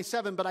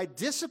 9:27, but I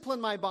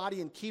discipline my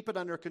body and keep it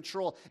under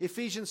control.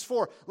 Ephesians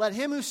 4, let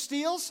him who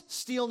steals,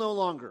 steal no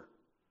longer.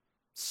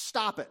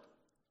 Stop it.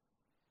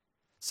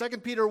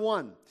 2 Peter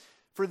 1,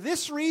 for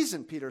this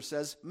reason, Peter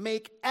says,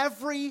 make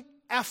every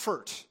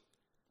effort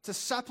to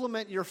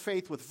supplement your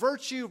faith with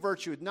virtue,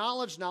 virtue with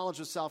knowledge, knowledge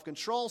with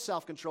self-control,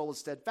 self-control with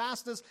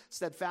steadfastness,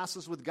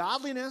 steadfastness with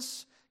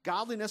godliness,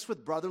 godliness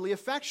with brotherly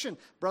affection,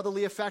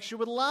 brotherly affection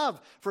with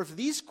love. For if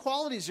these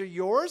qualities are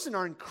yours and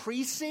are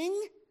increasing,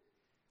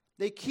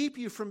 they keep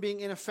you from being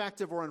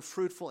ineffective or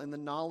unfruitful in the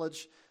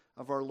knowledge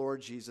of our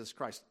Lord Jesus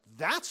Christ.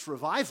 That's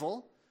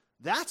revival.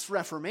 That's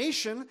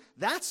reformation.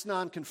 That's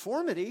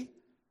nonconformity.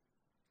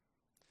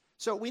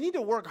 So we need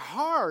to work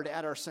hard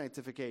at our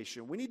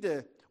sanctification. We need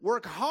to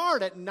work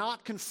hard at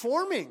not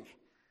conforming,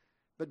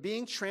 but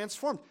being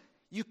transformed.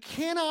 You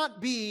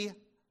cannot be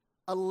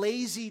a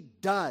lazy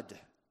dud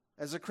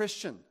as a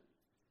Christian.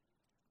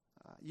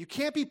 You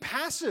can't be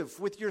passive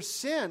with your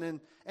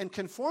sin and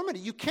conformity.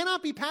 You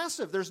cannot be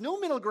passive. There's no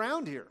middle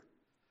ground here.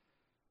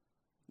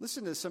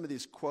 Listen to some of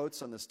these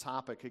quotes on this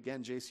topic.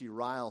 Again, J.C.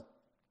 Ryle.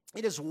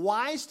 It is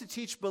wise to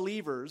teach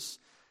believers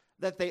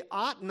that they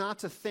ought not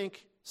to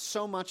think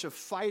so much of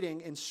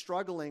fighting and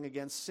struggling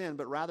against sin,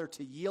 but rather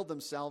to yield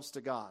themselves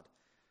to God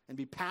and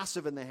be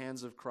passive in the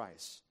hands of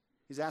Christ.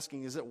 He's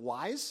asking, is it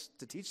wise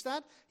to teach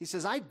that? He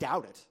says, I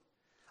doubt it.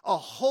 A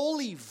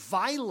holy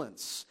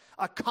violence,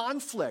 a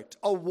conflict,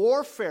 a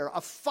warfare, a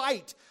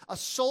fight, a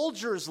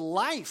soldier's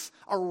life,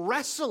 a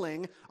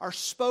wrestling are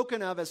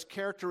spoken of as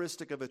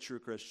characteristic of a true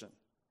Christian.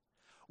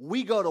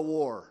 We go to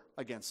war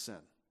against sin.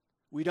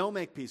 We don't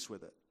make peace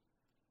with it.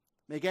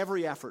 Make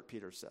every effort,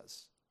 Peter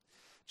says.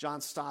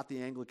 John Stott,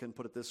 the Anglican,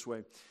 put it this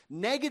way.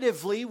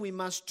 Negatively, we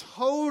must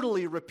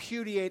totally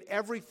repudiate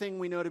everything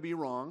we know to be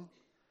wrong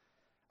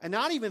and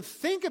not even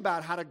think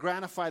about how to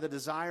gratify the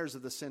desires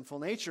of the sinful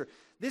nature.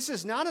 This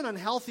is not an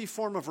unhealthy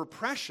form of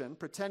repression,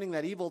 pretending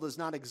that evil does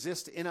not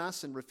exist in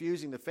us and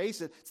refusing to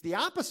face it. It's the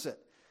opposite.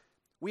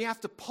 We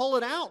have to pull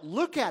it out,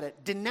 look at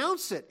it,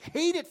 denounce it,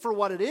 hate it for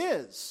what it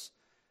is.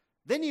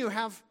 Then you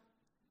have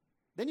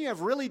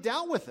really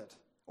dealt with it.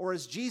 Or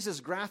as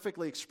Jesus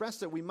graphically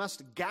expressed it, we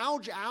must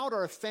gouge out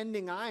our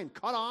offending eye and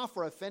cut off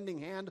our offending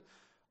hand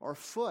or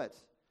foot.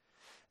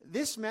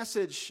 This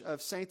message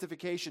of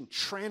sanctification,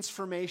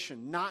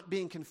 transformation, not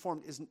being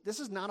conformed, this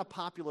is not a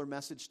popular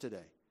message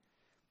today.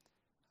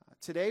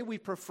 Today we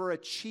prefer a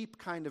cheap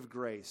kind of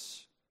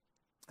grace,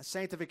 a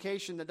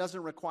sanctification that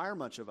doesn't require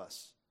much of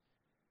us.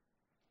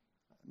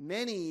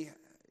 Many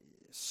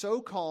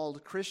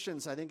so-called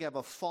Christians, I think, have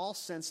a false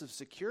sense of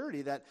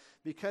security that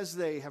because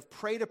they have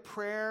prayed a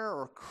prayer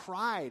or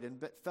cried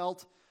and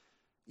felt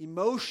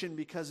emotion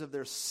because of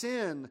their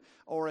sin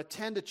or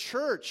attend a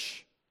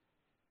church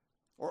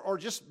or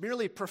just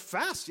merely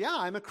profess, yeah,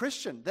 I'm a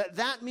Christian,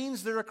 that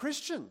means they're a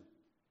Christian.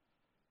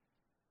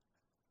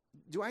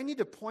 Do I need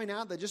to point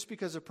out that just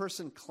because a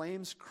person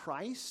claims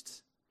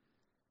Christ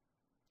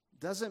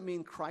doesn't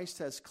mean Christ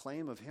has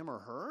claim of him or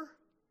her?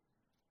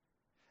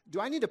 Do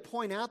I need to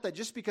point out that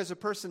just because a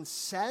person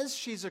says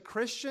she's a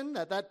Christian,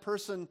 that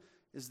person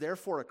is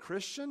therefore a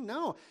Christian?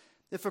 No.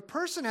 If a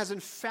person has in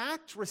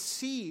fact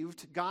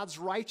received God's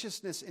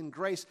righteousness and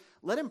grace,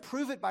 let him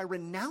prove it by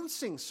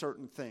renouncing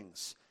certain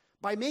things,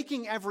 by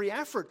making every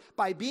effort,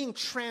 by being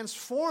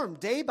transformed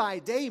day by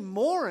day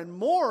more and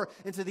more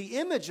into the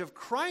image of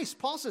Christ.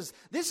 Paul says,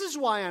 this is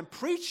why I'm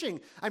preaching.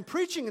 I'm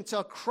preaching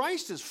until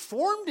Christ is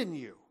formed in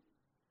you.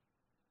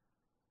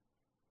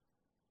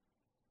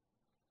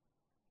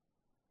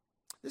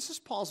 This is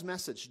Paul's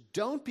message.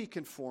 Don't be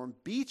conformed,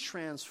 be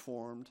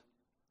transformed.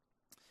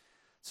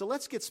 So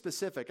let's get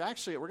specific.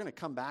 Actually, we're going to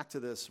come back to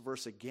this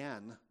verse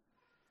again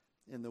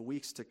in the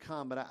weeks to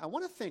come, but I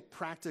want to think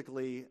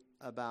practically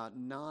about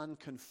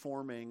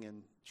non-conforming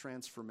and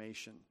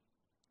transformation.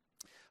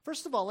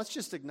 First of all, let's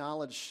just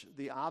acknowledge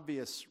the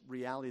obvious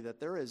reality that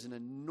there is an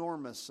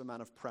enormous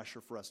amount of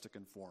pressure for us to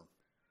conform.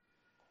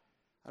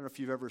 I don't know if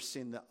you've ever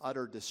seen the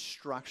utter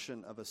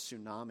destruction of a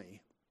tsunami.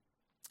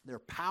 They're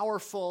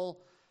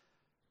powerful,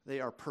 they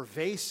are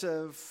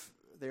pervasive,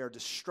 they are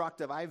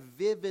destructive. I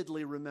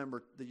vividly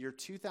remember the year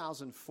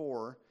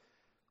 2004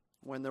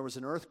 when there was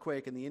an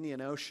earthquake in the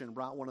Indian Ocean,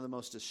 brought one of the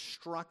most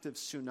destructive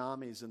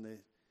tsunamis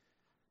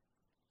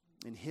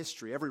in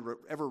history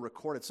ever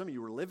recorded. Some of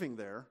you were living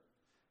there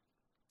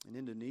in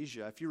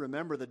Indonesia. If you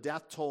remember, the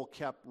death toll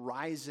kept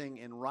rising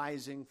and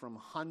rising from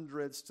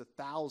hundreds to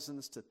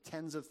thousands to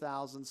tens of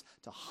thousands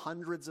to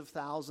hundreds of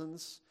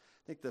thousands.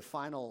 I think the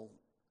final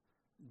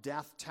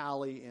death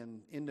tally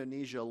in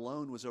Indonesia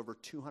alone was over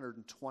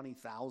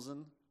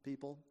 220,000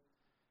 people.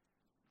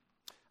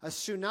 A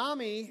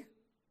tsunami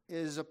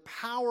is a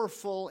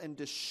powerful and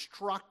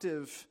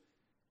destructive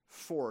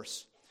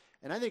force.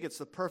 And I think it's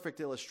the perfect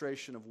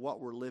illustration of what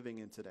we're living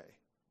in today.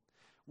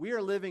 We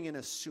are living in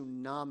a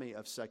tsunami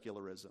of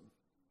secularism.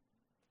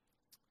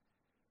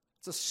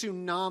 It's a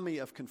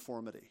tsunami of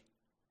conformity.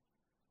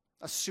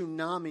 A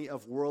tsunami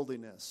of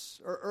worldliness.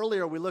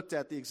 Earlier we looked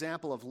at the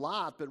example of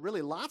Lot, but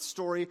really Lot's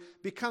story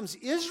becomes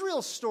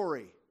Israel's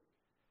story.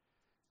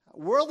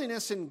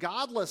 Worldliness and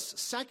godless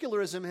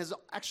secularism has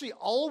actually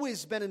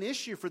always been an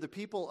issue for the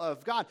people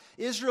of God.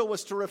 Israel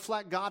was to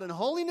reflect God in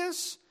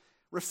holiness,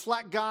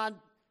 reflect God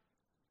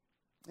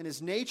in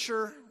his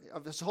nature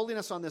of his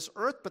holiness on this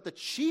earth, but the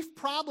chief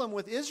problem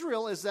with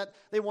Israel is that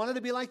they wanted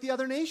to be like the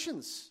other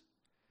nations.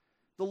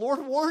 The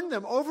Lord warned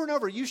them over and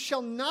over, you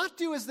shall not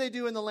do as they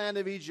do in the land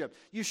of Egypt.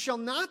 You shall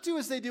not do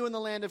as they do in the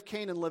land of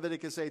Canaan,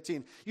 Leviticus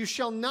 18. You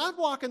shall not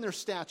walk in their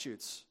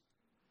statutes.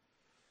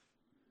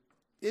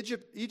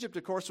 Egypt,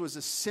 of course, was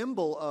a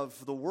symbol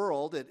of the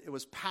world. It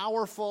was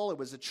powerful, it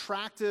was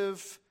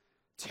attractive,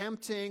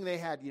 tempting. They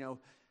had,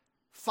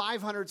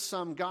 500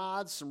 some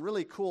gods, some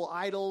really cool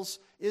idols.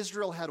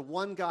 Israel had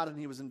one God and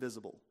he was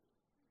invisible.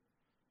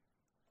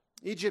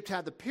 Egypt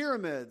had the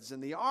pyramids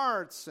and the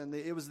arts, and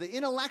it was the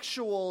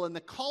intellectual and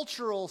the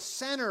cultural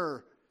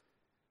center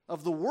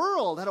of the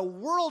world. It had a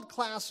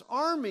world-class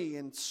army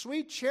and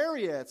sweet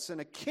chariots and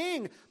a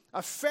king,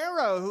 a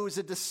pharaoh who was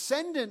a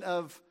descendant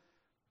of,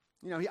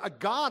 a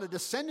god, a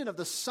descendant of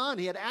the sun.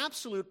 He had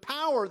absolute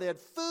power. They had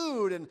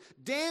food and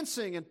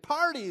dancing and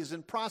parties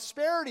and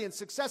prosperity and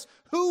success.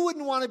 Who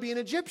wouldn't want to be an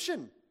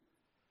Egyptian?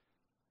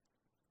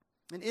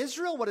 In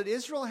Israel, what did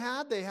Israel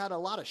have? They had a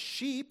lot of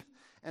sheep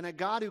and a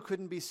God who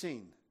couldn't be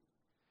seen.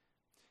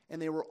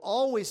 And they were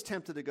always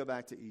tempted to go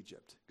back to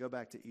Egypt, go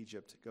back to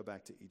Egypt, go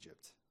back to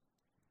Egypt.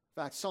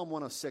 In fact, Psalm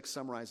 106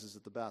 summarizes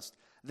it the best.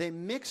 They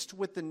mixed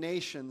with the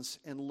nations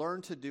and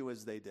learned to do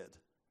as they did.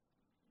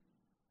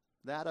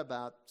 That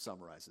about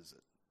summarizes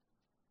it.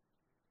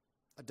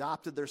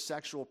 Adopted their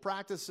sexual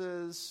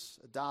practices,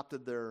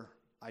 adopted their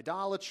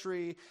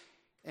idolatry,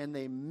 and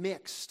they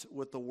mixed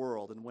with the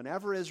world. And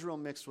whenever Israel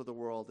mixed with the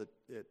world,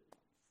 it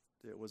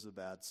was a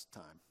bad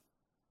time.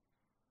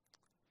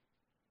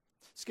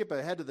 Skip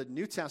ahead to the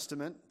New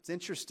Testament. It's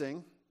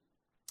interesting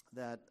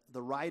that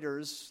the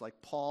writers like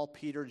Paul,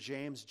 Peter,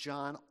 James,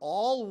 John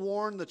all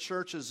warn the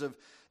churches of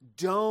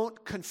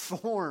don't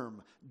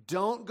conform.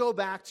 Don't go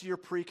back to your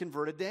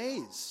pre-converted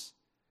days.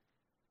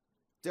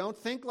 Don't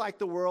think like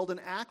the world and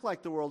act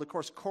like the world. Of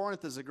course,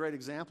 Corinth is a great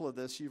example of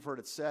this. You've heard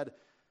it said.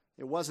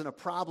 It wasn't a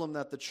problem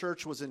that the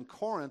church was in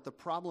Corinth. The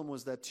problem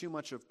was that too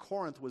much of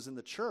Corinth was in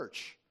the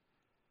church.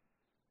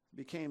 It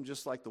became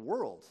just like the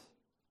world.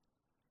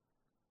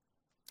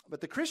 But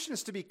the Christian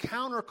is to be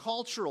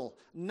countercultural,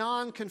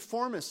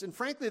 nonconformist. And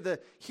frankly, the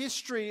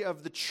history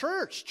of the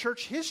church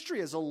history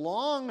is a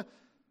long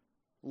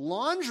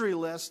laundry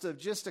list of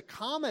just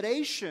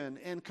accommodation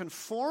and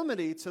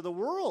conformity to the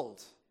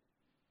world.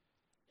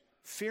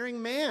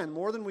 Fearing man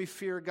more than we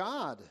fear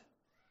God.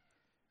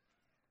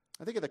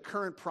 I think of the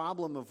current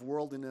problem of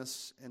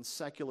worldliness and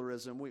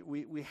secularism.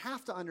 We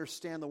have to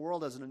understand the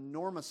world has an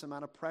enormous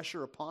amount of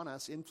pressure upon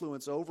us,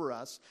 influence over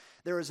us.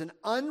 There is an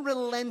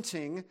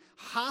unrelenting,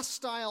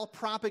 hostile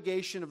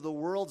propagation of the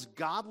world's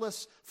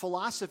godless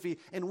philosophy,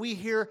 and we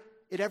hear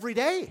it every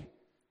day.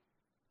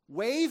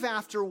 Wave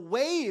after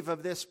wave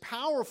of this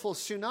powerful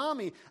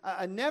tsunami,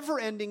 a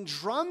never-ending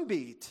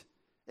drumbeat.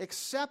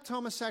 Accept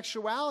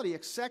homosexuality,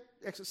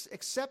 accept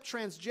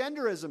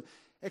transgenderism,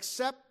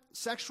 accept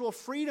sexual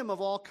freedom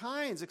of all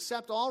kinds,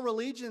 accept all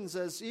religions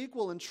as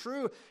equal and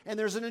true, and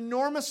there's an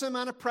enormous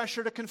amount of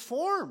pressure to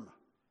conform.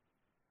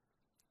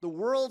 The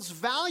world's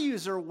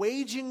values are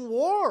waging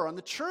war on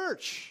the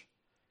church,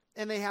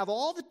 and they have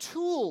all the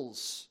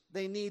tools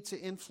they need to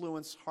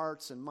influence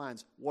hearts and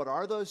minds. What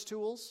are those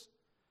tools?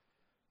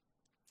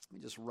 Let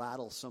me just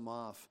rattle some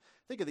off.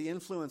 Think of the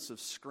influence of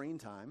screen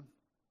time.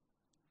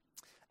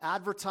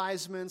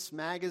 Advertisements,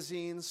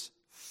 magazines,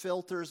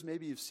 filters.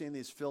 Maybe you've seen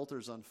these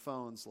filters on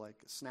phones like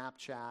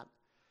Snapchat.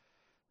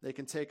 They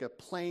can take a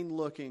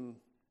plain-looking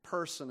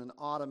person and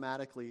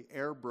automatically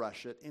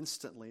airbrush it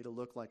instantly to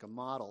look like a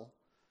model.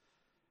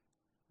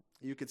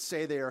 You could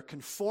say they are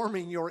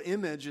conforming your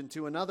image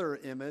into another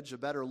image, a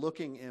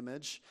better-looking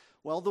image.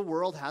 Well, the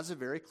world has a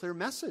very clear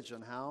message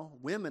on how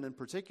women in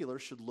particular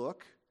should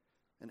look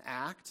and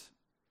act.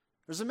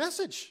 There's a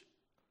message.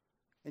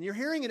 And you're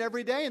hearing it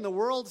every day, and the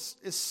world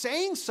is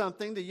saying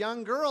something to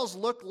young girls,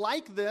 look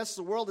like this.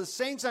 The world is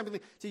saying something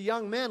to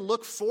young men,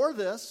 look for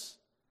this.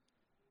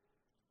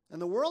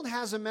 And the world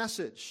has a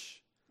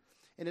message.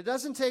 And it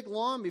doesn't take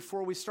long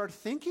before we start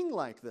thinking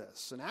like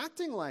this, and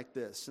acting like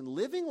this, and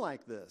living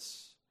like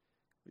this.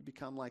 We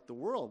become like the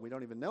world. We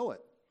don't even know it.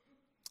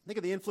 Think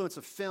of the influence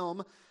of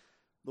film.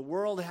 The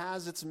world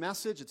has its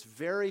message. It's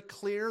very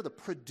clear. The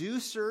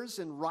producers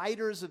and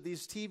writers of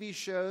these TV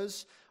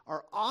shows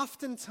are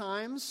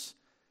oftentimes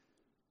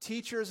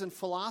teachers and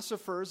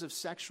philosophers of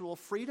sexual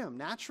freedom,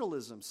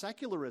 naturalism,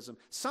 secularism,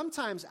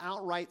 sometimes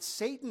outright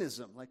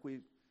Satanism, like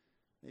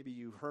maybe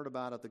you heard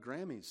about at the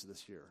Grammys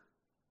this year.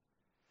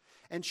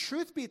 And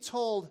truth be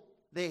told,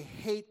 they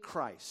hate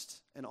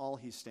Christ and all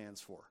he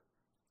stands for.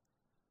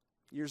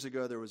 Years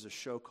ago, there was a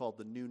show called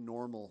The New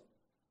Normal,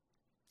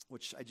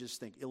 which I just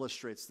think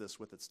illustrates this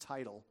with its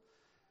title.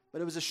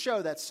 But it was a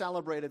show that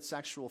celebrated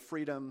sexual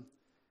freedom,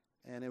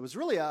 and it was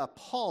really a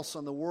pulse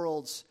on the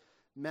world's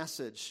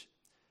message.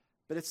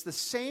 But it's the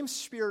same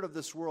spirit of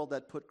this world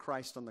that put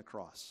Christ on the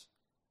cross.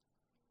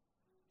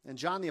 And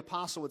John the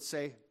Apostle would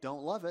say,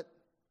 don't love it.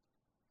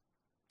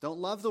 Don't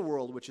love the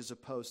world which is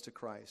opposed to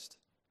Christ.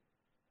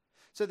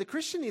 So the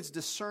Christian needs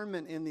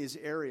discernment in these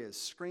areas.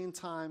 Screen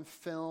time,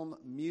 film,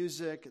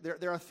 music.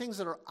 There are things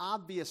that are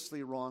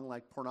obviously wrong,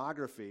 like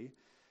pornography.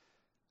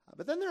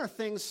 But then there are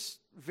things,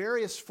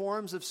 various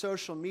forms of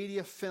social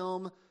media,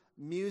 film,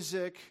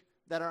 music,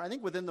 that are, I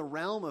think, within the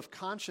realm of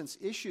conscience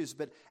issues.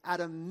 But at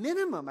a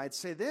minimum, I'd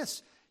say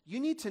this: you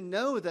need to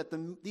know that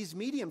these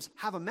mediums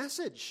have a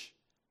message.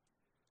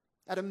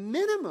 At a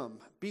minimum,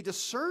 be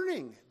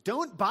discerning.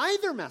 Don't buy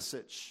their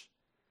message.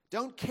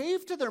 Don't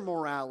cave to their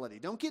morality.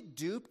 Don't get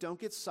duped. Don't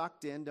get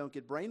sucked in. Don't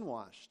get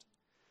brainwashed.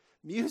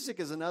 Music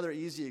is another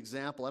easy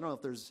example. I don't know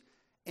if there's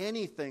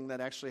anything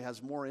that actually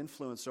has more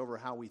influence over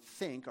how we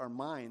think, our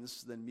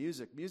minds, than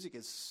music. Music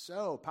is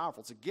so powerful.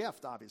 It's a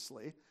gift,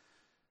 obviously.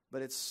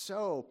 But it's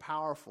so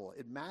powerful.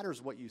 It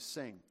matters what you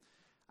sing.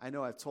 I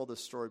know I've told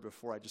this story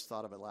before. I just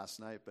thought of it last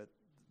night. But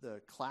the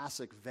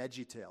classic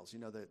VeggieTales,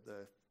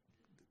 the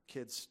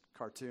kids'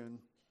 cartoon,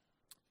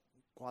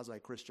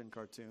 quasi-Christian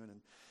cartoon.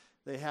 And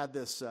they had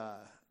this,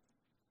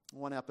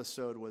 one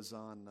episode was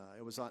on,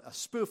 it was on a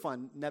spoof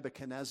on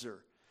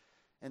Nebuchadnezzar.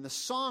 And the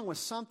song was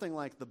something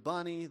like the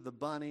bunny,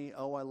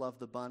 oh, I love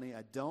the bunny.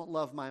 I don't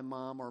love my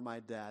mom or my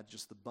dad,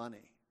 just the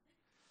bunny.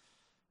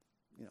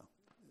 You know,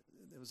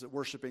 it was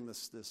worshiping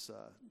this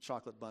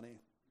chocolate bunny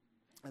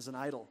as an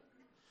idol.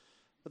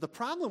 But the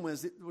problem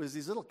was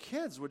these little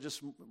kids would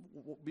just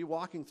be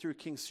walking through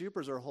King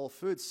Soopers or Whole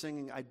Foods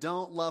singing, I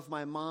don't love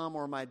my mom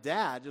or my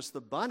dad, just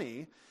the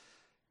bunny.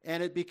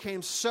 And it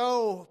became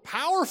so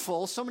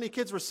powerful, so many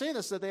kids were singing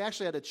this, that they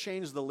actually had to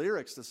change the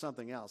lyrics to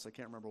something else. I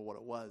can't remember what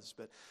it was.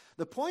 But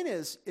the point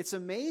is, it's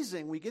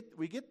amazing. We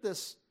get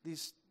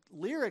these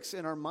lyrics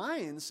in our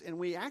minds, and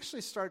we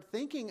actually start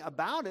thinking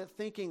about it,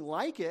 thinking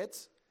like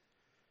it.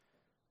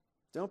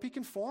 Don't be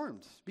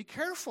conformed. Be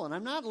careful. And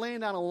I'm not laying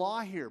down a law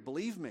here,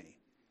 believe me.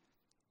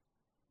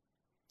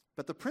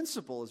 But the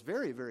principle is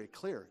very, very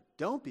clear.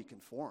 Don't be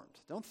conformed.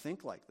 Don't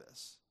think like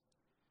this.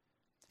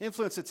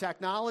 Influence of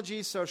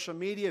technology, social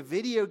media,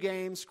 video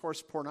games, of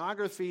course,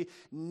 pornography.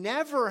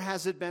 Never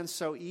has it been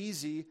so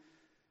easy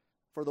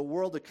for the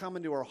world to come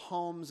into our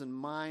homes and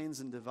minds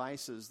and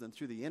devices than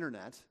through the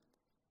internet.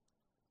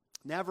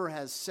 Never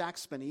has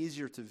sex been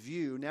easier to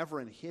view,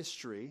 never in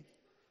history.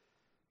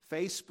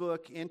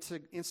 Facebook,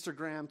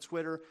 Instagram,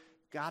 Twitter,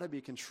 got to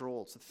be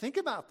controlled. So think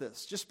about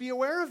this. Just be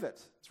aware of it.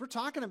 As we're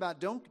talking about,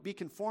 don't be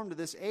conformed to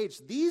this age.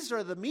 These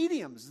are the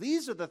mediums.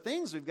 These are the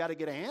things we've got to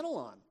get a handle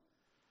on.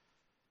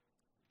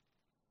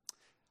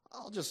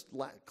 I'll just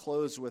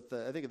close with,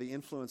 I think, of the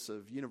influence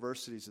of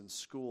universities and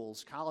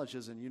schools.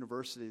 Colleges and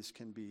universities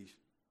can be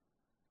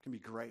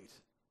great.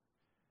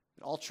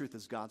 All truth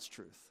is God's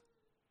truth.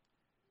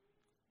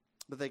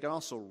 But they can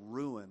also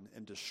ruin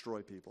and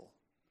destroy people.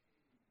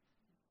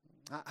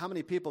 How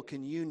many people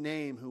can you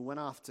name who went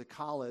off to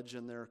college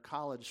and their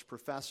college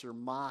professor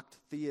mocked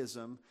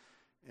theism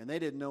and they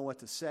didn't know what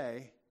to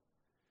say,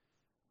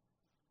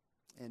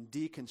 and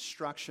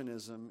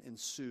deconstructionism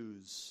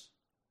ensues?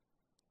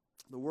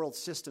 The world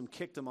system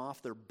kicked them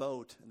off their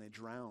boat and they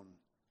drown.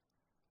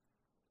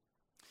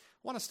 I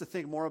want us to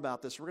think more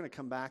about this. We're going to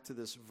come back to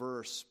this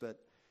verse, but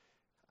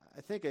I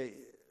think an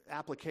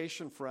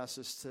application for us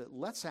is to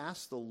let's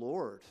ask the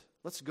Lord.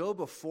 Let's go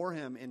before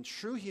Him in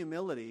true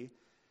humility.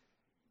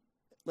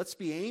 Let's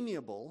be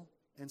amiable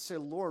and say,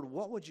 Lord,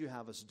 what would you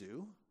have us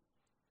do?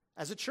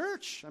 As a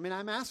church, I mean,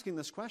 I'm asking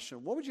this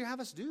question. What would you have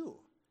us do?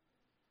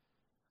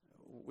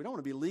 We don't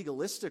want to be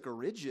legalistic or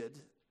rigid,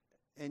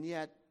 and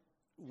yet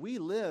we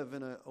live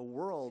in a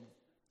world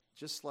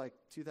just like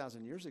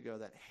 2,000 years ago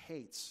that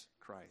hates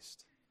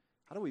Christ.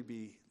 How do we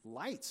be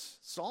lights,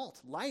 salt,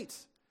 light?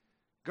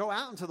 Go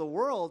out into the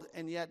world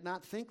and yet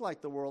not think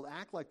like the world,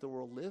 act like the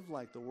world, live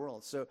like the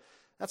world. So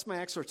that's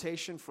my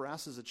exhortation for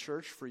us as a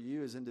church, for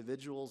you as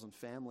individuals and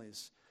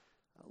families.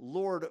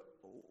 Lord,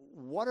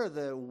 what are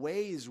the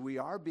ways we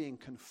are being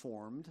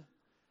conformed?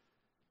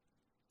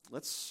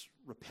 Let's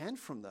repent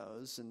from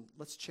those and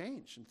let's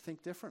change and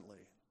think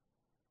differently.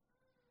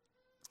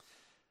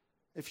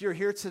 If you're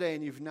here today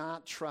and you've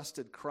not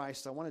trusted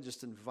Christ, I want to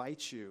just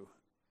invite you.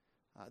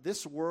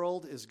 This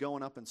world is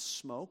going up in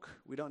smoke.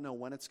 We don't know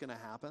when it's going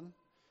to happen.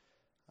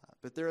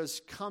 But there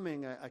is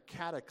coming a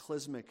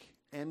cataclysmic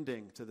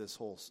ending to this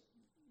whole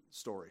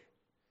story.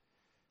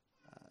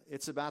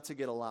 It's about to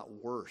get a lot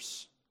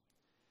worse.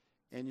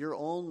 And your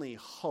only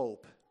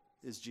hope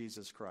is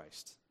Jesus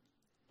Christ.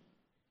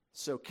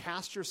 So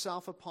cast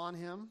yourself upon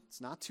Him. It's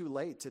not too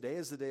late. Today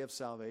is the day of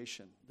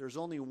salvation. There's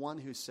only one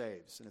who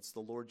saves, and it's the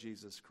Lord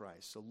Jesus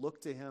Christ. So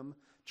look to Him,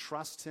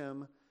 trust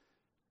Him.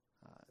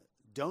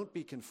 Don't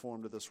be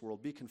conformed to this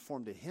world. Be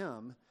conformed to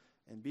Him,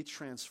 and be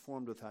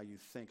transformed with how you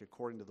think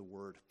according to the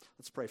Word.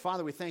 Let's pray.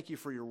 Father, we thank you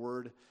for your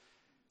Word.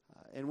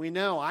 And I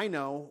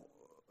know,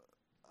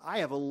 I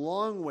have a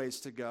long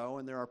ways to go,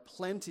 and there are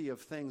plenty of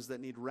things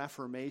that need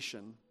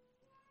reformation.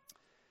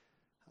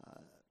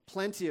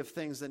 Plenty of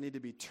things that need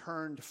to be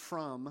turned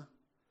from.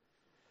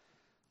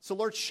 So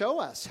Lord, show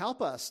us,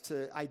 help us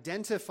to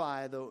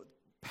identify the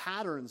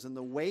patterns and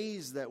the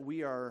ways that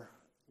we are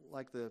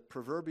like the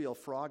proverbial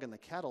frog in the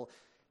kettle,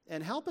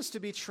 and help us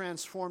to be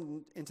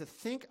transformed and to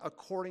think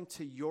according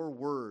to your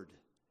word.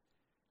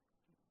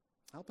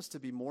 Help us to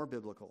be more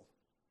biblical,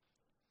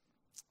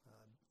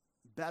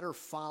 better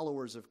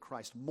followers of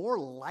Christ, more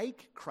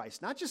like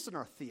Christ, not just in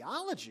our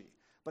theology,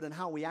 but in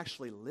how we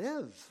actually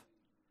live.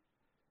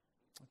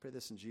 I pray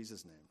this in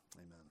Jesus' name.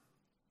 Amen.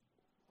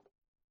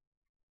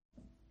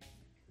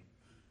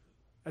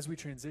 As we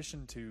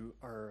transition to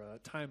our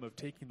time of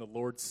taking the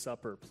Lord's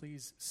Supper,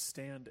 please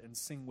stand and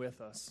sing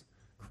with us,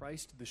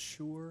 Christ the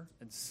sure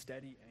and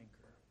steady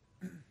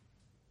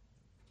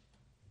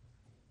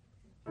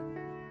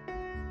anchor.